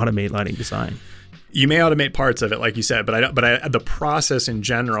never going to automate lighting design. You may automate parts of it, like you said, but the process in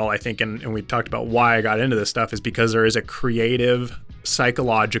general, I think, and we talked about why I got into this stuff, is because there is a creative,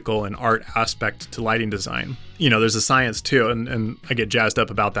 psychological, and art aspect to lighting design. There's a science too, and I get jazzed up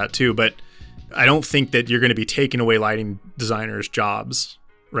about that too, but I don't think that you're going to be taking away lighting designers' jobs,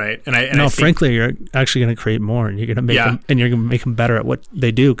 right? And I think, frankly, you're actually going to create more, and you're going to make them, and you're going to make them better at what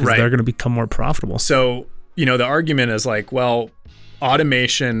they do because they're going to become more profitable. So, the argument is like, well,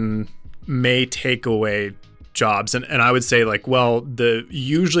 automation may take away jobs, and I would say like, well,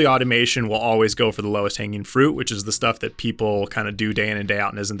 usually automation will always go for the lowest hanging fruit, which is the stuff that people kind of do day in and day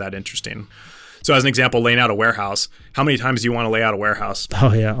out and isn't that interesting. So as an example, laying out a warehouse, how many times do you want to lay out a warehouse?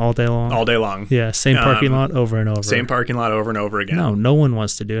 Oh yeah, all day long. All day long. Yeah, same parking lot over and over. Same parking lot over and over again. No one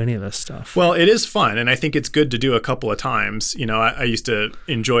wants to do any of this stuff. Well, it is fun, and I think it's good to do a couple of times. I used to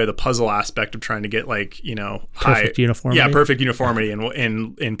enjoy the puzzle aspect of trying to get like, perfect uniformity. Yeah, perfect uniformity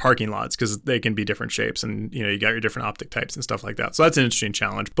in parking lots because they can be different shapes, and you got your different optic types and stuff like that. So that's an interesting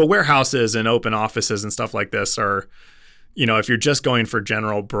challenge. But warehouses and open offices and stuff like this are, if you're just going for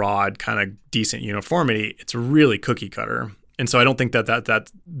general, broad, kind of decent uniformity, it's really cookie cutter. And so I don't think that's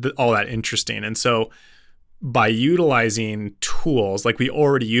all that interesting. And so by utilizing tools, like we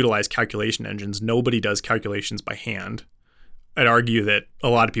already utilize calculation engines, nobody does calculations by hand. I'd argue that a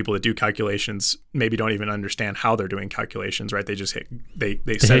lot of people that do calculations maybe don't even understand how they're doing calculations, right? They just they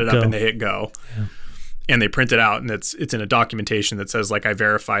set it up and they hit go. Yeah. And they print it out, and it's in a documentation that says, like, I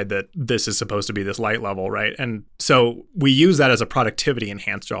verified that this is supposed to be this light level, right? And so we use that as a productivity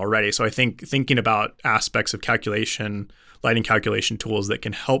enhancer already. So I think thinking about aspects of lighting calculation tools that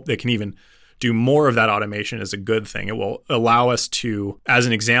can help, that can even do more of that automation is a good thing. It will allow us to, as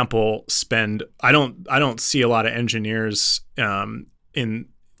an example, I don't see a lot of engineers in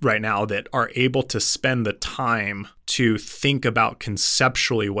right now that are able to spend the time to think about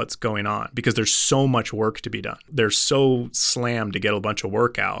conceptually what's going on, because there's so much work to be done. They're so slammed to get a bunch of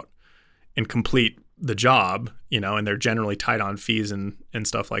work out and complete the job, and they're generally tight on fees and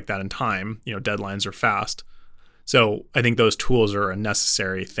stuff like that and time. Deadlines are fast. So I think those tools are a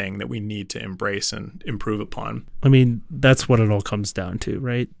necessary thing that we need to embrace and improve upon. I mean, that's what it all comes down to,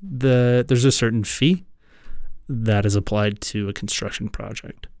 right? There's a certain fee that is applied to a construction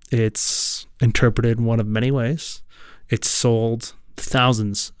project. It's interpreted in one of many ways. It's sold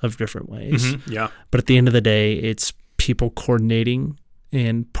thousands of different ways. Mm-hmm. Yeah. But at the end of the day, it's people coordinating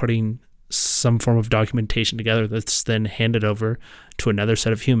and putting some form of documentation together that's then handed over to another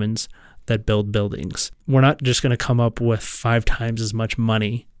set of humans that build buildings. We're not just going to come up with 5 times as much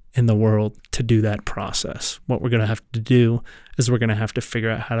money in the world to do that process. What we're going to have to do is we're going to have to figure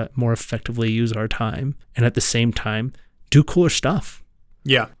out how to more effectively use our time and at the same time do cooler stuff.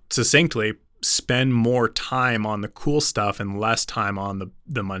 Yeah, succinctly, spend more time on the cool stuff and less time on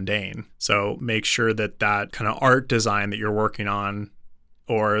the mundane. So make sure that kind of art design that you're working on,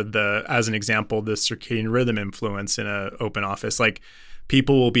 or as an example, the circadian rhythm influence in an open office, like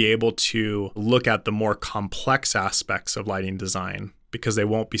people will be able to look at the more complex aspects of lighting design because they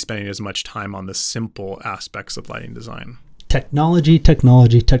won't be spending as much time on the simple aspects of lighting design. Technology.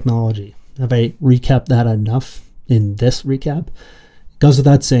 Have I recapped that enough in this recap? Goes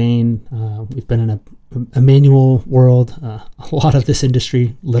without saying, we've been in a manual world. A lot of this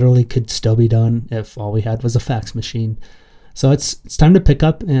industry literally could still be done if all we had was a fax machine. So it's time to pick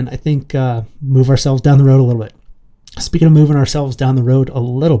up and I think move ourselves down the road a little bit. Speaking of moving ourselves down the road a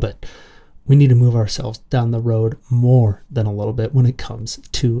little bit, we need to move ourselves down the road more than a little bit when it comes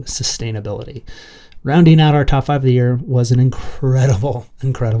to sustainability. Rounding out our top 5 of the year was an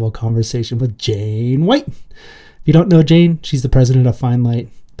incredible conversation with Jane White. If you don't know Jane, she's the president of FineLight,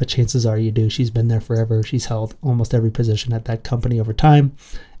 but chances are you do. She's been there forever. She's held almost every position at that company over time,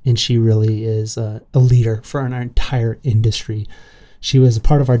 and she really is a leader for our entire industry. She was a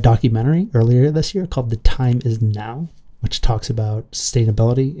part of our documentary earlier this year called The Time Is Now, which talks about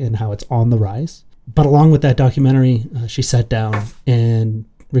sustainability and how it's on the rise. But along with that documentary, she sat down and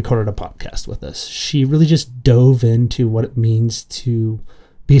recorded a podcast with us. She really just dove into what it means to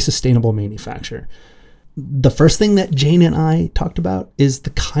be a sustainable manufacturer. The first thing that Jane and I talked about is the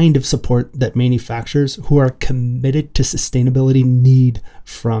kind of support that manufacturers who are committed to sustainability need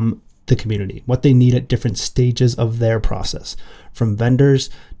from the community, what they need at different stages of their process, from vendors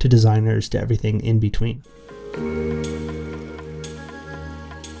to designers to everything in between.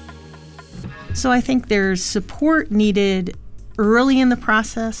 So I think there's support needed early in the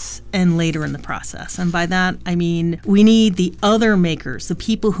process and later in the process. And by that, I mean, we need the other makers, the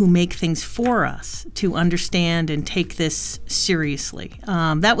people who make things for us, to understand and take this seriously.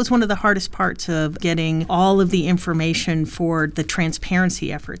 That was one of the hardest parts of getting all of the information for the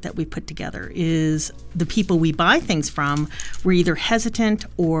transparency effort that we put together, is the people we buy things from were either hesitant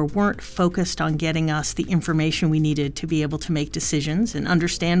or weren't focused on getting us the information we needed to be able to make decisions and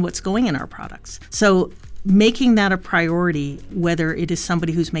understand what's going in our products. So making that a priority, whether it is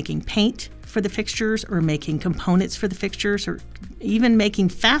somebody who's making paint for the fixtures or making components for the fixtures or even making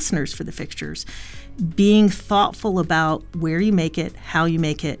fasteners for the fixtures, being thoughtful about where you make it, how you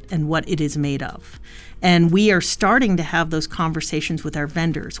make it, and what it is made of. And we are starting to have those conversations with our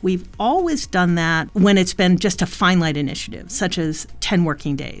vendors. We've always done that when it's been just a FineLight initiative, such as 10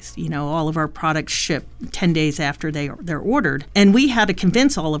 working days. You know, all of our products ship 10 days after they're ordered. And we had to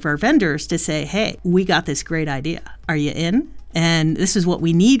convince all of our vendors to say, hey, we got this great idea. Are you in? And this is what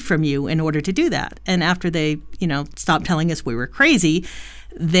we need from you in order to do that. And after they, stopped telling us we were crazy,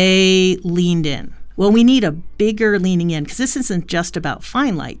 they leaned in. Well, we need a bigger leaning in, because this isn't just about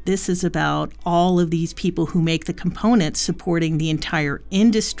FineLight. This is about all of these people who make the components supporting the entire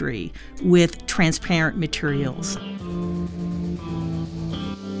industry with transparent materials.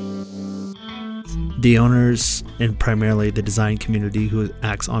 The owners, and primarily the design community who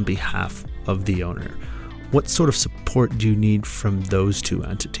acts on behalf of the owner. What sort of support do you need from those two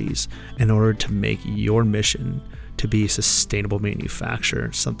entities in order to make your mission to be a sustainable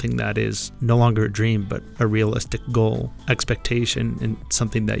manufacturer something that is no longer a dream, but a realistic goal, expectation, and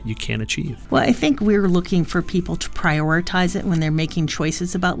something that you can achieve? Well, I think we're looking for people to prioritize it when they're making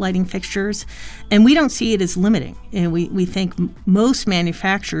choices about lighting fixtures, and we don't see it as limiting. And we think most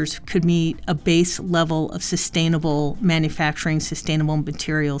manufacturers could meet a base level of sustainable manufacturing, sustainable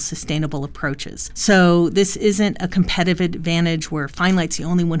materials, sustainable approaches. So this isn't a competitive advantage where FineLight's the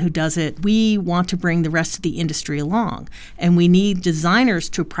only one who does it. We want to bring the rest of the industry along, and we need designers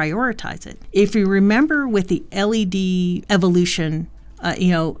to prioritize it. If you remember with the LED evolution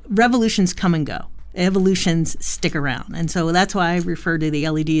Revolutions come and go. Evolutions stick around. And so that's why I refer to the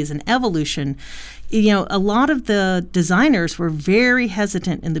LED as an evolution. A lot of the designers were very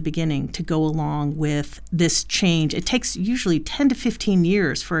hesitant in the beginning to go along with this change. It takes usually 10 to 15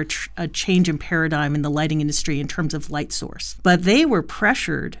 years for a change in paradigm in the lighting industry in terms of light source. But they were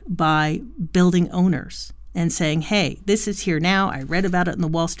pressured by building owners and saying, hey, this is here now. I read about it in the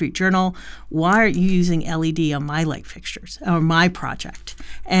Wall Street Journal. Why aren't you using LED on my light fixtures or my project?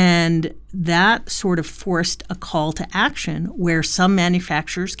 And that sort of forced a call to action where some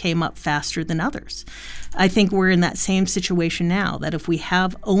manufacturers came up faster than others. I think we're in that same situation now, that if we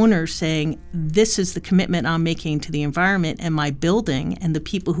have owners saying, this is the commitment I'm making to the environment and my building and the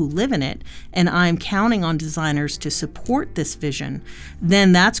people who live in it, and I'm counting on designers to support this vision,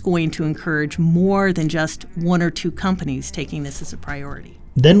 then that's going to encourage more than just one or two companies taking this as a priority.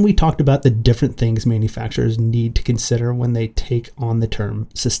 Then we talked about the different things manufacturers need to consider when they take on the term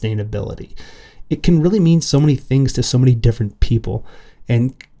sustainability. It can really mean so many things to so many different people,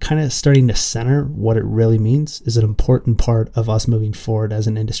 and kind of starting to center what it really means is an important part of us moving forward as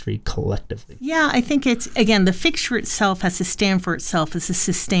an industry collectively. Yeah, I think it's, again, the fixture itself has to stand for itself as a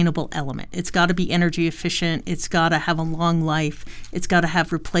sustainable element. It's got to be energy efficient. It's got to have a long life. It's got to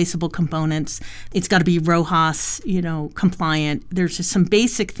have replaceable components. It's got to be RoHS, compliant. There's just some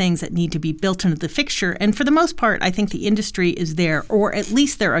basic things that need to be built into the fixture. And for the most part, I think the industry is there, or at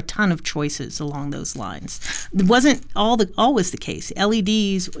least there are a ton of choices along those lines. It wasn't always the case.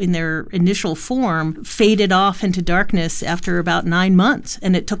 LEDs in their initial form faded off into darkness after about 9 months.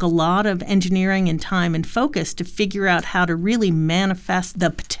 And it took a lot of engineering and time and focus to figure out how to really manifest the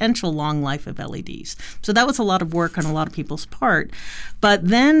potential long life of LEDs. So that was a lot of work on a lot of people's part. But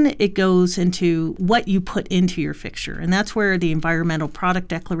then it goes into what you put into your fixture. And that's where the environmental product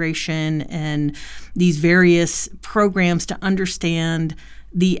declaration and these various programs to understand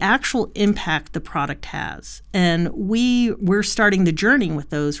the actual impact the product has. And we're starting the journey with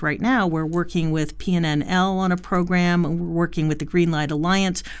those right now. We're working with PNNL on a program, and we're working with the Greenlight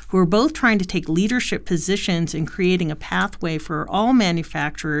Alliance, who are both trying to take leadership positions in creating a pathway for all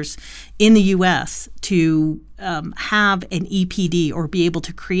manufacturers in the U.S. to have an EPD or be able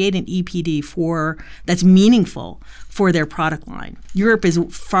to create an EPD that's meaningful for their product line. Europe is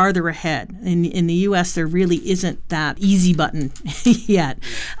farther ahead. In the U.S., there really isn't that easy button yet.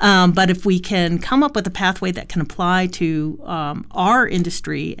 But if we can come up with a pathway that can apply to our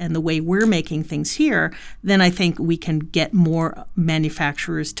industry and the way we're making things here, then I think we can get more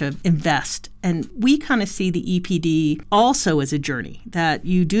manufacturers to invest. And we kind of see the EPD also as a journey, that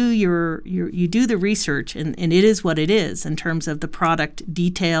you do you do the research, and it is what it is in terms of the product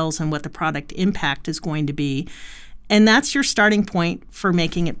details and what the product impact is going to be. And that's your starting point for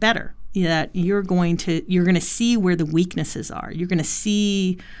making it better. That you're going to see where the weaknesses are. You're going to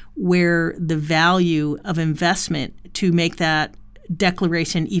see where the value of investment to make that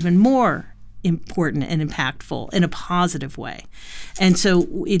declaration even more important and impactful in a positive way. And so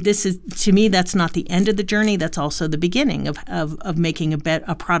this is, to me, that's not the end of the journey. That's also the beginning of making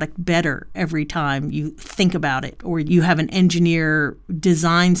a product better every time you think about it, or you have an engineer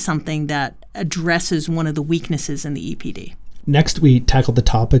design something that addresses one of the weaknesses in the EPD. Next, we tackled the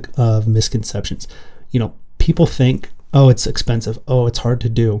topic of misconceptions. People think, oh, it's expensive. Oh, it's hard to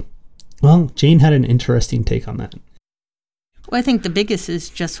do. Well, Jane had an interesting take on that. Well, I think the biggest is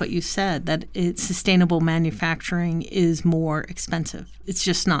just what you said, that sustainable manufacturing is more expensive. It's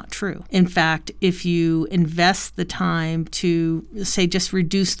just not true. In fact, if you invest the time to, say, just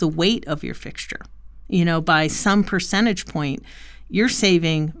reduce the weight of your fixture, by some percentage point, you're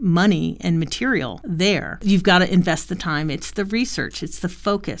saving money and material there. You've got to invest the time. It's the research. It's the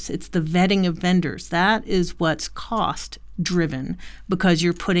focus. It's the vetting of vendors. That is what's cost driven, because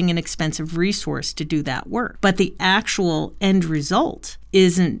you're putting an expensive resource to do that work. But the actual end result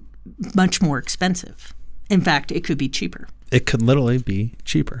isn't much more expensive. In fact, it could be cheaper. It could literally be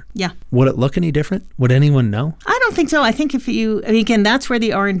cheaper. Yeah. Would it look any different? Would anyone know? I don't think so. I think again, that's where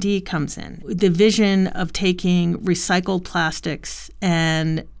the R&D comes in. The vision of taking recycled plastics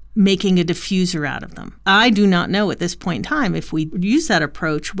and making a diffuser out of them. I do not know at this point in time, if we use that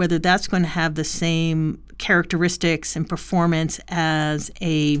approach, whether that's going to have the same characteristics and performance as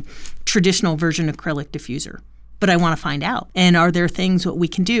a traditional virgin acrylic diffuser. But I want to find out. And are there things that we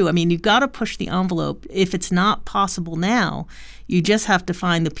can do? You've got to push the envelope. If it's not possible now, you just have to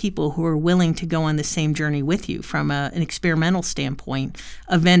find the people who are willing to go on the same journey with you from an experimental standpoint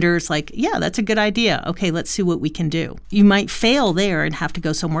of vendors like, yeah, that's a good idea. Okay, let's see what we can do. You might fail there and have to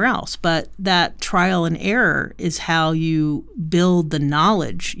go somewhere else, but that trial and error is how you build the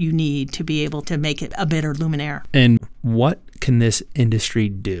knowledge you need to be able to make it a better luminaire. And what can this industry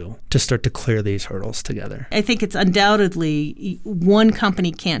do to start to clear these hurdles together? I think it's undoubtedly one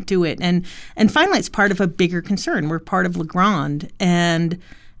company can't do it. And finally, it's part of a bigger concern. We're part of Legrand, and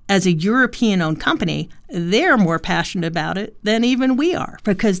as a European-owned company, they're more passionate about it than even we are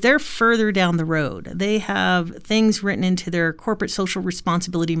because they're further down the road. They have things written into their corporate social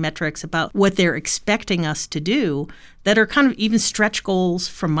responsibility metrics about what they're expecting us to do that are kind of even stretch goals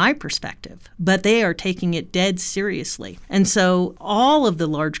from my perspective, but they are taking it dead seriously. And so all of the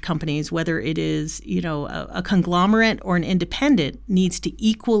large companies, whether it is, a conglomerate or an independent, needs to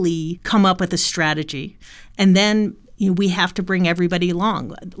equally come up with a strategy. And then we have to bring everybody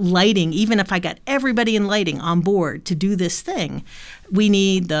along. Lighting, even if I got everybody in lighting on board to do this thing, we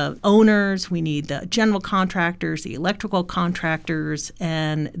need the owners, we need the general contractors, the electrical contractors,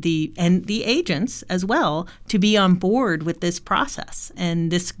 and the agents as well to be on board with this process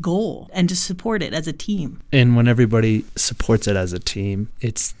and this goal and to support it as a team. And when everybody supports it as a team,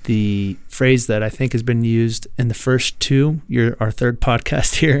 it's the phrase that I think has been used in the first two, our third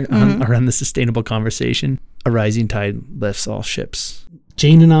podcast here around the sustainable conversation. A rising tide lifts all ships.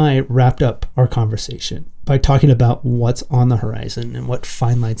 Jane and I wrapped up our conversation by talking about what's on the horizon and what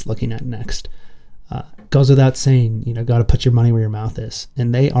Fine Light's looking at next. Goes without saying, got to put your money where your mouth is.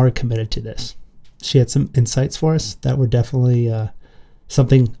 And they are committed to this. She had some insights for us that were definitely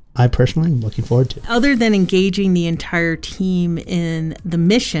something I personally am looking forward to. Other than engaging the entire team in the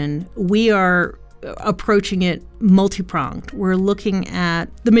mission, we are approaching it multi-pronged. We're looking at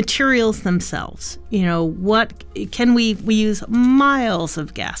the materials themselves. What can we use miles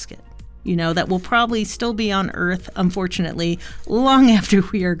of gasket, that will probably still be on Earth, unfortunately, long after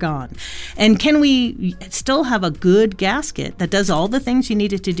we are gone. And can we still have a good gasket that does all the things you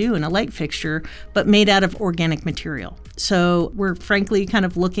need it to do in a light fixture, but made out of organic material? So we're frankly kind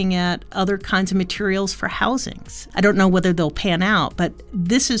of looking at other kinds of materials for housings. I don't know whether they'll pan out, but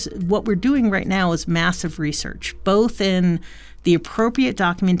this is what we're doing right now is massive research, both in the appropriate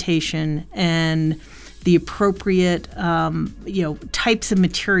documentation and the appropriate types of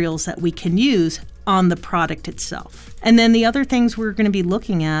materials that we can use on the product itself. And then the other things we're going to be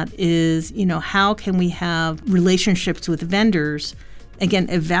looking at is, how can we have relationships with vendors, again,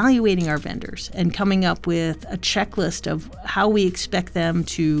 evaluating our vendors and coming up with a checklist of how we expect them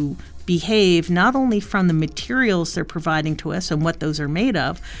to behave, not only from the materials they're providing to us and what those are made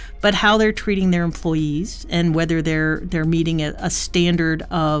of, but how they're treating their employees and whether they're meeting a standard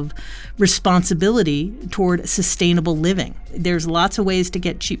of responsibility toward sustainable living. There's lots of ways to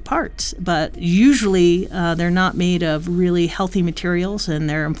get cheap parts, but usually they're not made of really healthy materials, and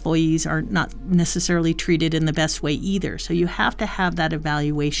their employees are not necessarily treated in the best way either. So you have to have that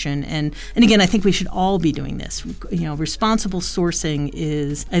evaluation. And again, I think we should all be doing this. Responsible sourcing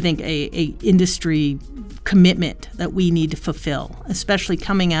is, I think, a industry commitment that we need to fulfill, especially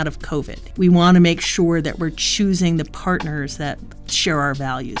coming out of COVID. We want to make sure that we're choosing the partners that share our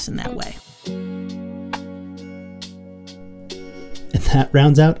values in that way. And that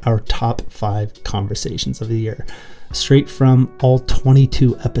rounds out our top 5 conversations of the year, straight from all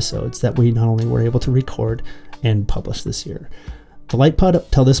 22 episodes that we not only were able to record and publish this year. The Light Pod,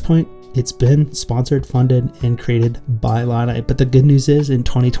 up till this point, it's been sponsored, funded, and created by Lighteye. But the good news is, in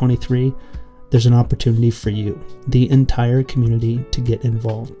 2023, there's an opportunity for you, the entire community, to get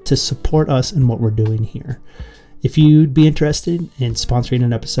involved, to support us in what we're doing here. If you'd be interested in sponsoring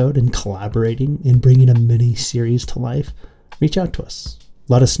an episode and collaborating and bringing a mini series to life, reach out to us.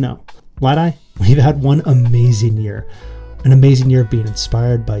 Let us know. Lighteye, we've had one amazing year. An amazing year of being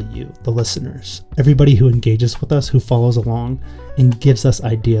inspired by you, the listeners, everybody who engages with us, who follows along, and gives us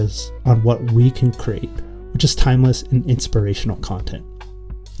ideas on what we can create, which is timeless and inspirational content.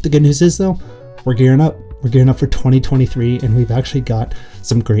 The good news is, though, we're gearing up. We're gearing up for 2023, and we've actually got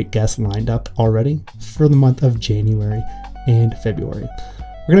some great guests lined up already for the month of January and February.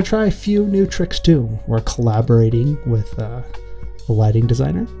 We're going to try a few new tricks too. We're collaborating with a lighting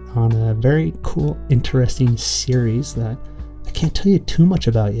designer on a very cool, interesting series that I can't tell you too much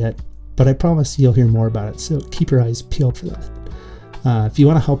about yet, but I promise you'll hear more about it, so keep your eyes peeled for that. If you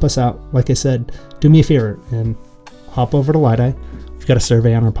want to help us out, like I said, do me a favor and hop over to Lighteye. We've got a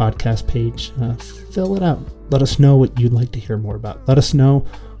survey on our podcast page. Fill it out. Let us know what you'd like to hear more about. Let us know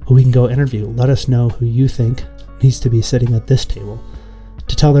who we can go interview. Let us know who you think needs to be sitting at this table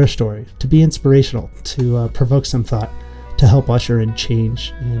to tell their story, to be inspirational, to provoke some thought, to help usher in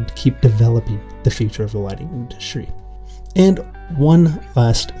change and keep developing the future of the lighting industry. And one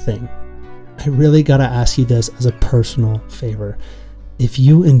last thing. I really got to ask you this as a personal favor. If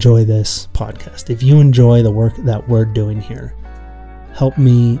you enjoy this podcast, if you enjoy the work that we're doing here, help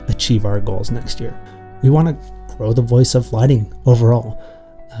me achieve our goals next year. We want to grow the voice of lighting overall.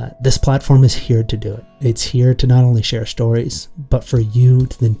 This platform is here to do it. It's here to not only share stories, but for you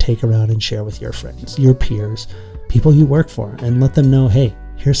to then take around and share with your friends, your peers, people you work for, and let them know, hey,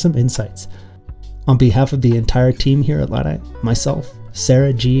 here's some insights. On behalf of the entire team here at Lighteye, myself,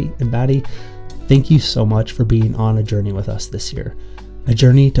 Sarah G, and Batty, thank you so much for being on a journey with us this year. A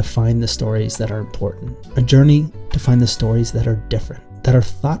journey to find the stories that are important. A journey to find the stories that are different, that are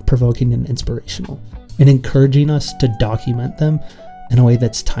thought-provoking and inspirational, and encouraging us to document them in a way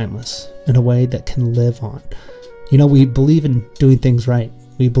that's timeless, in a way that can live on. You know, we believe in doing things right.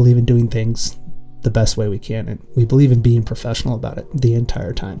 We believe in doing things the best way we can, and we believe in being professional about it the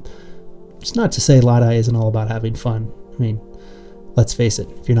entire time. It's not to say Lighteye isn't all about having fun. I mean, let's face it,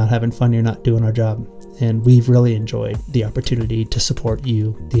 if you're not having fun, you're not doing our job. And we've really enjoyed the opportunity to support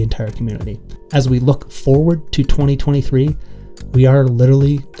you, the entire community. As we look forward to 2023, we are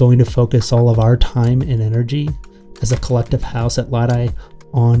literally going to focus all of our time and energy as a collective house at Lighteye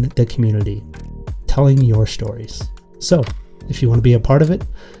on the community, telling your stories. So if you want to be a part of it,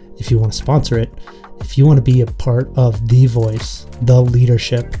 if you want to sponsor it, if you want to be a part of the voice, the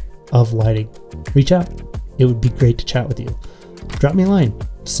leadership of lighting, reach out. It would be great to chat with you. Drop me a line,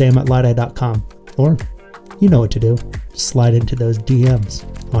 sam@lighteye.com, or you know what to do. Slide into those DMs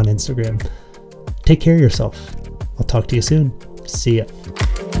on Instagram. Take care of yourself. I'll talk to you soon. See ya.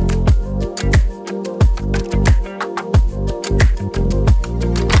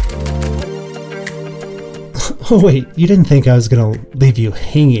 Oh wait, you didn't think I was gonna leave you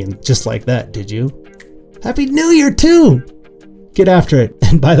hanging just like that, did you? Happy New Year too! Get after it.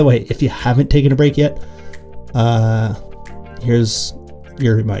 And by the way, if you haven't taken a break yet, here's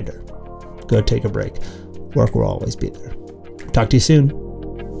your reminder. Go take a break. Work will always be there. Talk to you soon.